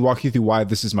 but let me walk you through why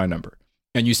this is my number.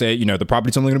 And you say, the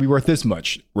property's only going to be worth this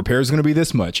much. Repair is going to be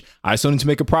this much. I still need to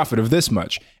make a profit of this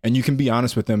much. And you can be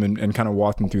honest with them and kind of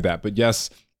walk them through that. But yes,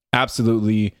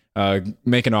 absolutely,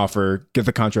 make an offer, get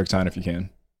the contract signed if you can.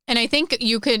 And I think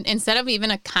you could, instead of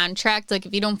even a contract, like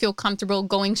if you don't feel comfortable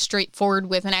going straight forward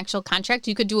with an actual contract,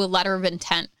 you could do a letter of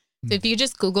intent. So if you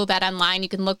just Google that online, you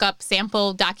can look up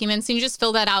sample documents and you just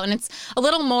fill that out. And it's a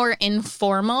little more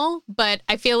informal, but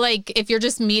I feel like if you're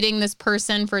just meeting this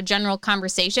person for a general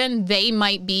conversation, they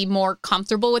might be more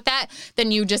comfortable with that than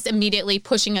you just immediately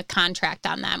pushing a contract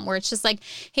on them, where it's just like,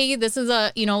 hey, this is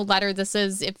a, letter. This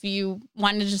is, if you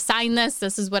wanted to sign this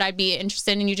is what I'd be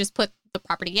interested in. And you just put the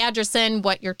property address in,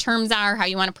 what your terms are, how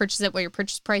you want to purchase it, what your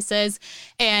purchase price is.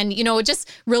 And, it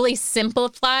just really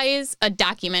simplifies a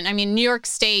document. I mean, New York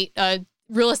State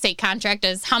real estate contract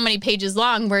is how many pages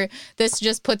long, where this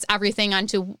just puts everything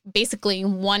onto basically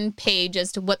one page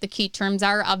as to what the key terms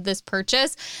are of this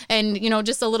purchase. And,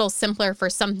 just a little simpler for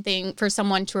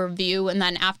someone to review. And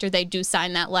then after they do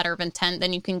sign that letter of intent,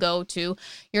 then you can go to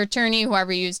your attorney,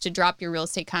 whoever you use to drop your real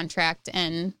estate contract,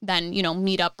 and then,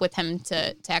 meet up with him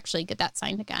to actually get that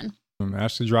signed again. I'm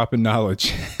actually dropping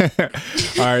knowledge.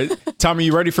 All right, Tommy,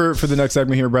 you ready for the next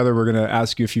segment here, brother? We're going to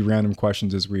ask you a few random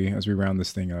questions as we round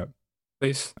this thing up.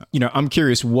 Please. I'm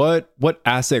curious, what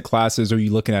asset classes are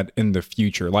you looking at in the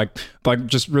future? Like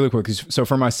just really quick. So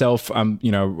for myself, I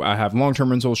have long-term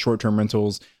rentals, short-term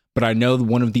rentals, but I know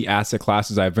one of the asset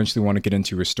classes I eventually want to get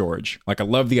into is storage. Like, I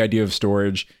love the idea of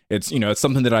storage. It's, it's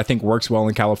something that I think works well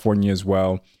in California as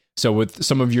well. So with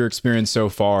some of your experience so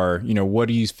far, what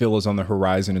do you feel is on the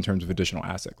horizon in terms of additional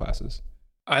asset classes?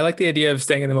 I like the idea of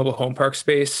staying in the mobile home park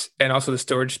space and also the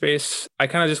storage space. I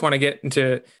kind of just want to get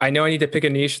into, I know I need to pick a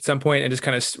niche at some point and just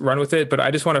kind of run with it, but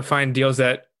I just want to find deals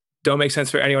that don't make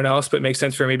sense for anyone else, but make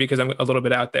sense for me because I'm a little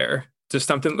bit out there. Just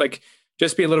something like,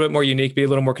 just be a little bit more unique, be a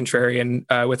little more contrarian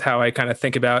with how I kind of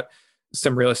think about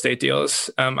some real estate deals.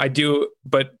 I do,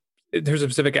 but there's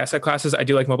specific asset classes. I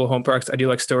do like mobile home parks. I do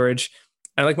like storage.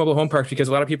 I like mobile home parks because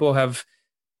a lot of people have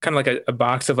kind of like a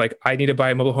box of like, I need to buy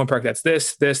a mobile home park that's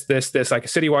this, like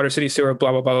city water, city sewer,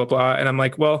 blah, blah, blah, blah, blah. And I'm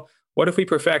like, well, what if we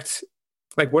perfect,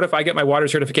 like, what if I get my water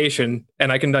certification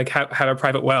and I can like have a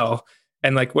private well?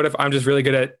 And like, what if I'm just really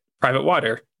good at private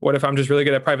water? What if I'm just really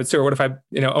good at private sewer? What if I,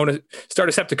 start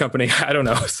a septic company? I don't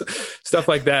know, stuff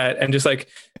like that. And just like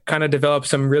kind of develop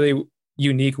some really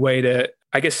unique way to,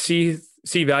 I guess, see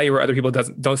value where other people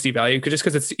don't see value. Just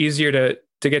because it's easier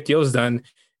to get deals done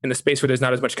in the space where there's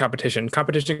not as much competition.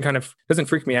 Competition kind of doesn't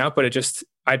freak me out, but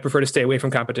I'd prefer to stay away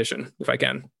from competition if I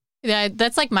can. Yeah,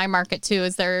 that's like my market too,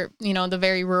 is there, the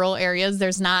very rural areas,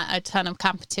 there's not a ton of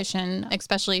competition,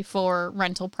 especially for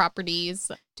rental properties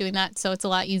doing that. So it's a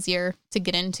lot easier to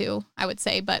get into, I would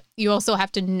say, but you also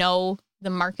have to know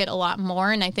the market a lot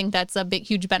more. And I think that's a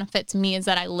huge benefit to me, is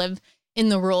that I live in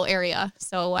the rural area.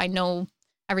 So I know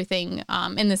everything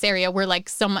in this area where like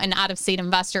an out-of-state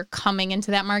investor coming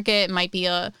into that market, it might be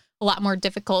a lot more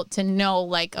difficult to know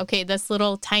like, okay, this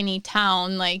little tiny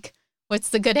town, like what's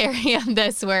the good area of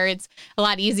this, where it's a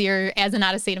lot easier as an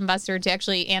out-of-state investor to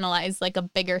actually analyze like a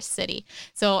bigger city.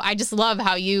 So I just love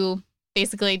how you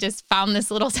basically just found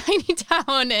this little tiny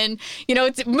town and,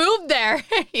 it's moved there,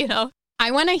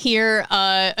 I want to hear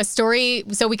a story.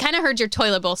 So we kind of heard your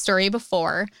toilet bowl story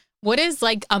before. What is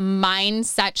like a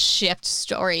mindset shift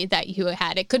story that you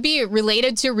had? It could be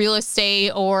related to real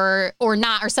estate or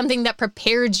not, or something that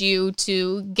prepared you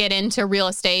to get into real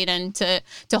estate and to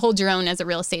hold your own as a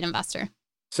real estate investor.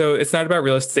 So it's not about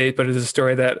real estate, but it is a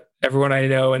story that everyone I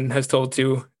know and has told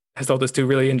us to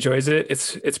really enjoys it.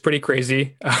 It's pretty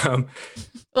crazy. Well,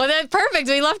 that's perfect.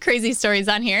 We love crazy stories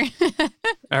on here.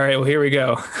 All right, well, here we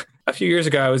go. A few years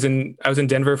ago, I was in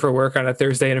Denver for work on a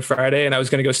Thursday and a Friday, and I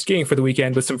was going to go skiing for the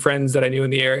weekend with some friends that I knew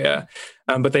in the area.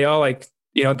 But they all at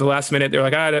the last minute, they're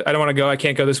like, I don't want to go. I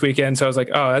can't go this weekend. So I was like,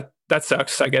 oh, that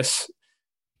sucks. I guess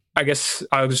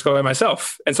I'll just go by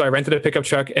myself. And so I rented a pickup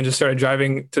truck and just started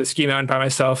driving to the ski mountain by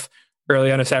myself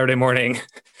early on a Saturday morning.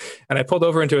 And I pulled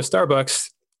over into a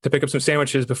Starbucks to pick up some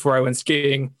sandwiches before I went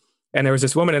skiing. And there was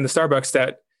this woman in the Starbucks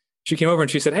that she came over and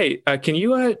she said, hey, can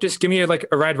you just give me a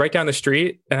ride right down the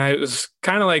street? And I was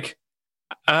kind of like,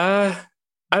 I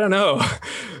don't know.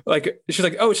 She's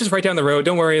like, oh, it's just right down the road.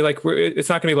 Don't worry. It's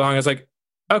not gonna be long. I was like,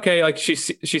 okay. She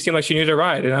seemed like she needed a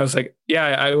ride. And I was like, yeah,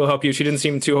 I will help you. She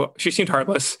seemed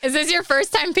harmless. Is this your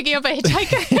first time picking up a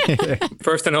hitchhiker?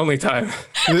 First and only time.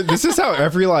 This is how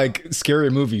every scary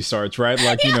movie starts, right?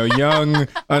 Young,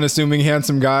 unassuming,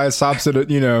 handsome guy stops at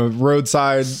a,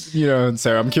 roadside,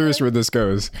 so I'm curious where this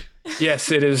goes.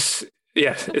 Yes, it is.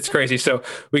 Yes, it's crazy. So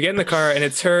we get in the car and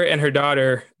it's her and her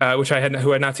daughter, who I had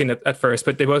not seen at first,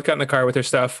 but they both got in the car with their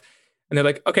stuff. And they're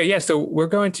like, okay, yeah, so we're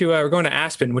going to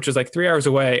Aspen, which is 3 hours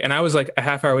away. And I was a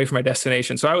half hour away from my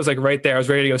destination. So I was right there. I was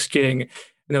ready to go skiing. And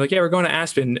they're like, yeah, we're going to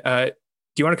Aspen. Do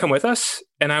you want to come with us?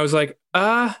 And I was like,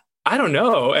 I don't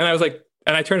know. And I was like,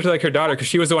 and I turned to her daughter because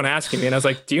she was the one asking me. And I was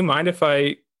like, do you mind if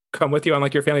I come with you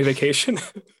on your family vacation?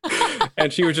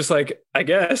 And she was just like, I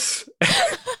guess.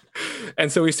 And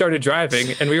so we started driving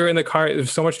and we were in the car. There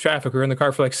was so much traffic. We were in the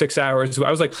car for 6 hours. I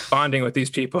was bonding with these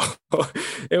people.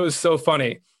 It was so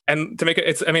funny. And to make it,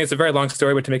 it's a very long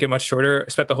story, but to make it much shorter, I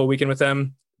spent the whole weekend with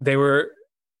them. It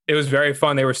was very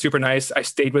fun. They were super nice. I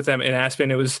stayed with them in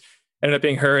Aspen. Ended up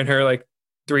being her and her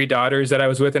 3 daughters that I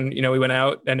was with. And, we went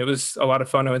out and it was a lot of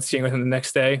fun. I went skiing with them the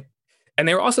next day. And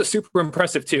they were also super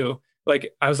impressive too.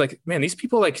 I was like, man, these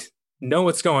people know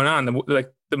what's going on.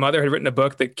 The mother had written a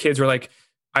book. The kids were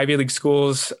Ivy League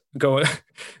schools, going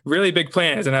really big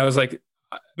plans. And I was like,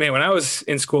 man, when I was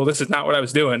in school, this is not what I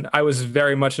was doing. I was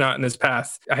very much not in this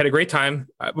path. I had a great time.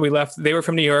 We left. They were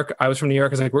from New York. I was from New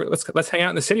York. I was like, let's hang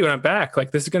out in the city when I'm back.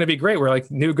 This is going to be great. We're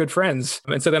new good friends.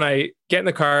 And so then I get in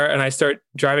the car and I start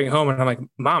driving home and I'm like,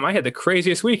 Mom, I had the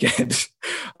craziest weekend.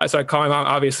 So I call my mom,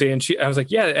 obviously. And I was like,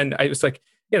 yeah. And I was like,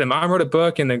 yeah, the mom wrote a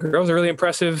book and the girls are really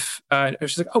impressive. And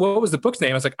she's like, oh, what was the book's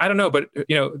name? I was like, I don't know. But,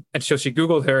 and so she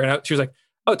Googled her and she was like,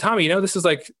 oh, Tommy, this is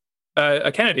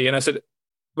a Kennedy. And I said,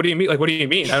 what do you mean? What do you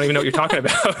mean? I don't even know what you're talking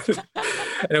about.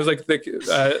 And it was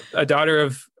a daughter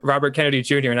of Robert Kennedy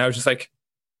Jr. And I was just like,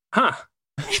 huh,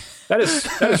 that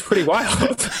is pretty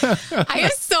wild. I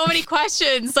have so many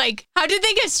questions. How did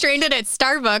they get stranded at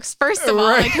Starbucks? First of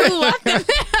all, who left them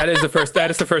there? That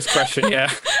is the first question. Yeah.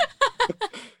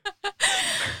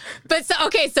 But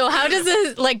so how does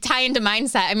this tie into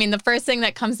mindset? I mean, the first thing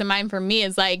that comes to mind for me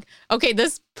is okay,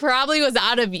 this probably was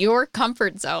out of your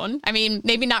comfort zone. I mean,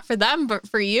 maybe not for them, but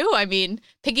for you. I mean,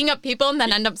 picking up people and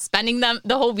then end up spending the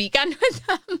whole weekend with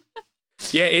them.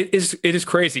 Yeah, it is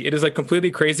crazy. It is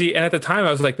completely crazy. And at the time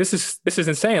I was like, this is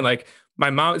insane. My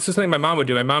mom, this is something my mom would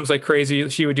do. My mom's crazy.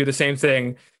 She would do the same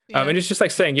thing. Yeah. And it's just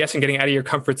saying yes and getting out of your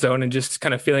comfort zone and just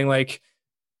kind of feeling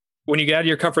when you get out of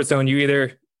your comfort zone, you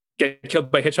either get killed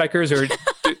by hitchhikers or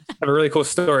have a really cool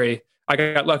story. I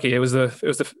got lucky. It was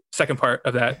the second part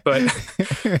of that, but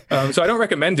so I don't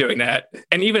recommend doing that.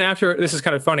 And even after, this is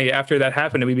kind of funny, after that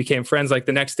happened and we became friends,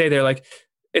 the next day they're like,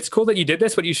 it's cool that you did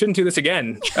this, but you shouldn't do this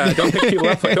again. Don't pick people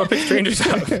up. Don't pick strangers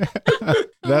up.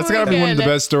 That's got to be one of the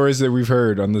best stories that we've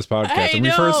heard on this podcast. And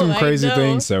we've heard some crazy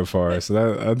things so far. So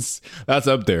that's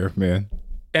up there, man.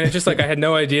 And it's just I had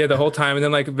no idea the whole time. And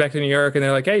then back to New York and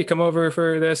they're like, hey, you come over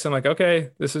for this. I'm like, okay,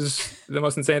 this is the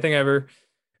most insane thing ever.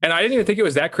 And I didn't even think it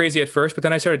was that crazy at first, but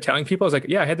then I started telling people, I was like,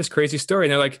 yeah, I had this crazy story.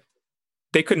 And they're like,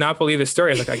 they could not believe this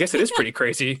story. I was like, I guess it is pretty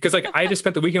crazy. Cause I just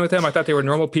spent the weekend with them. I thought they were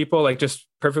normal people, just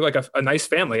perfect, a nice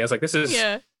family. I was like, this is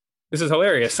this is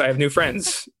hilarious. I have new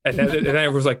friends. And then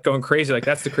everyone was like going crazy. Like,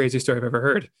 that's the craziest story I've ever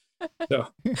heard. So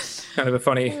kind of a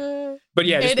funny, but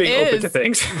yeah, just being open to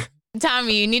things.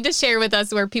 Tommy, you need to share with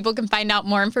us where people can find out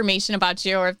more information about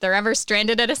you, or if they're ever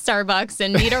stranded at a Starbucks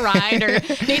and need a ride or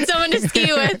need someone to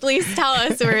ski with, please tell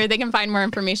us where they can find more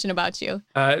information about you.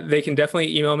 They can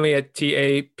definitely email me at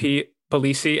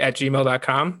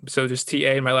tappalisi@gmail.com. So just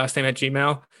TA and my last name at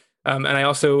Gmail. And I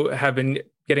also have been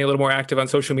getting a little more active on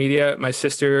social media. My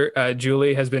sister,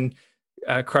 Julie, has been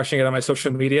crushing it on my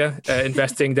social media,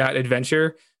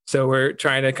 investing.adventure. So we're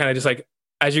trying to kind of just like,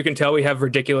 as you can tell, we have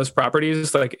ridiculous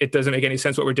properties. Like, it doesn't make any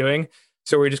sense what we're doing.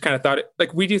 So we just kind of thought,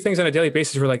 like, we do things on a daily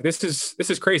basis. We're like, this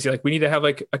is crazy. Like, we need to have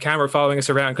like a camera following us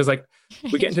around, because like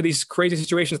we get into these crazy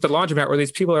situations at the laundromat where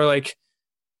these people are like,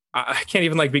 I can't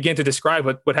even like begin to describe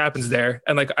what happens there.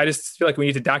 And like, I just feel like we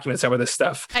need to document some of this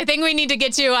stuff. I think we need to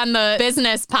get you on the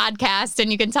business podcast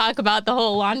and you can talk about the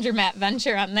whole laundromat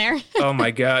venture on there. Oh my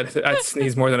God. That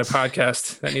needs more than a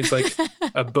podcast. That needs like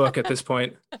a book at this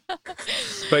point.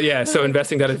 But yeah, so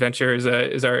investing.adventure is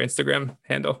our Instagram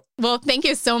handle. Well, thank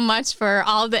you so much for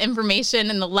all the information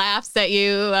and the laughs that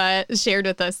you shared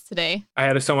with us today. I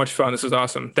had so much fun. This was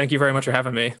awesome. Thank you very much for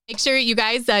having me. Make sure you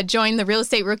guys join the Real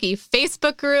Estate Rookie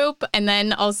Facebook group, and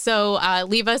then also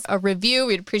leave us a review.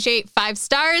 We'd appreciate 5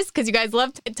 stars because you guys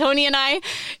love Tony and I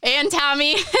and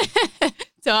Tommy.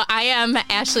 So I am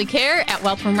Ashley Kerr at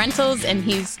Wealth from Rentals, and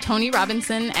he's Tony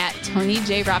Robinson at Tony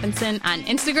J. Robinson on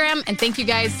Instagram. And thank you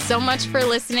guys so much for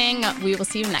listening. We will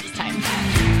see you next time.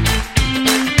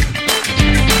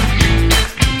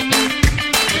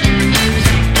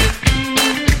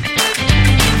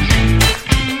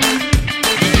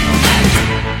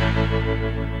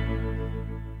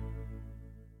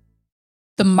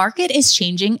 The market is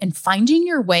changing and finding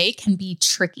your way can be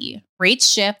tricky. Rates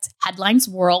shift, headlines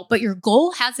whirl, but your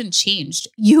goal hasn't changed.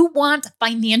 You want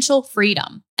financial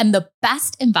freedom. And the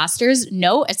best investors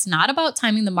know it's not about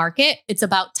timing the market, it's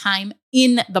about time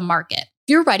in the market. If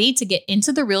you're ready to get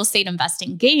into the real estate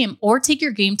investing game or take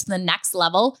your game to the next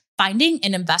level, finding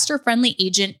an investor-friendly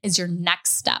agent is your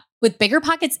next step. With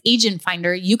BiggerPockets Agent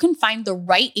Finder, you can find the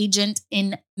right agent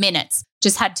in minutes.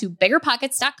 Just head to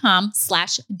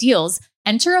biggerpockets.com/deals,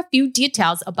 enter a few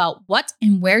details about what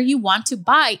and where you want to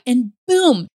buy, and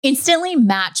boom, instantly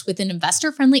match with an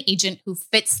investor-friendly agent who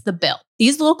fits the bill.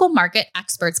 These local market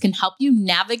experts can help you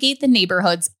navigate the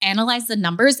neighborhoods, analyze the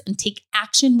numbers, and take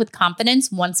action with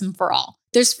confidence once and for all.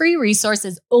 There's free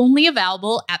resources only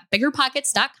available at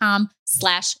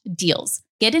biggerpockets.com/deals.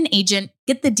 Get an agent,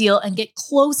 get the deal, and get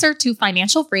closer to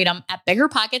financial freedom at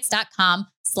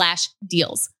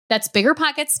biggerpockets.com/deals. That's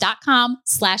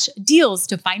biggerpockets.com/deals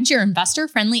to find your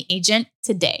investor-friendly agent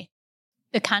today.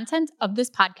 The content of this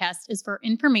podcast is for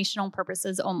informational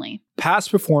purposes only.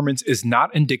 Past performance is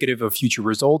not indicative of future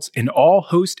results, and all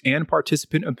host and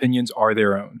participant opinions are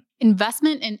their own.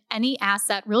 Investment in any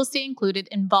asset, real estate included,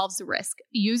 involves risk.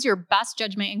 Use your best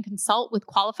judgment and consult with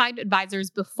qualified advisors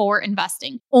before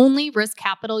investing. Only risk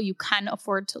capital you can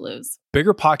afford to lose.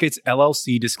 BiggerPockets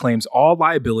LLC disclaims all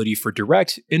liability for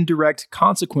direct, indirect,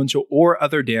 consequential, or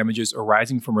other damages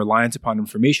arising from reliance upon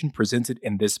information presented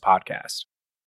in this podcast.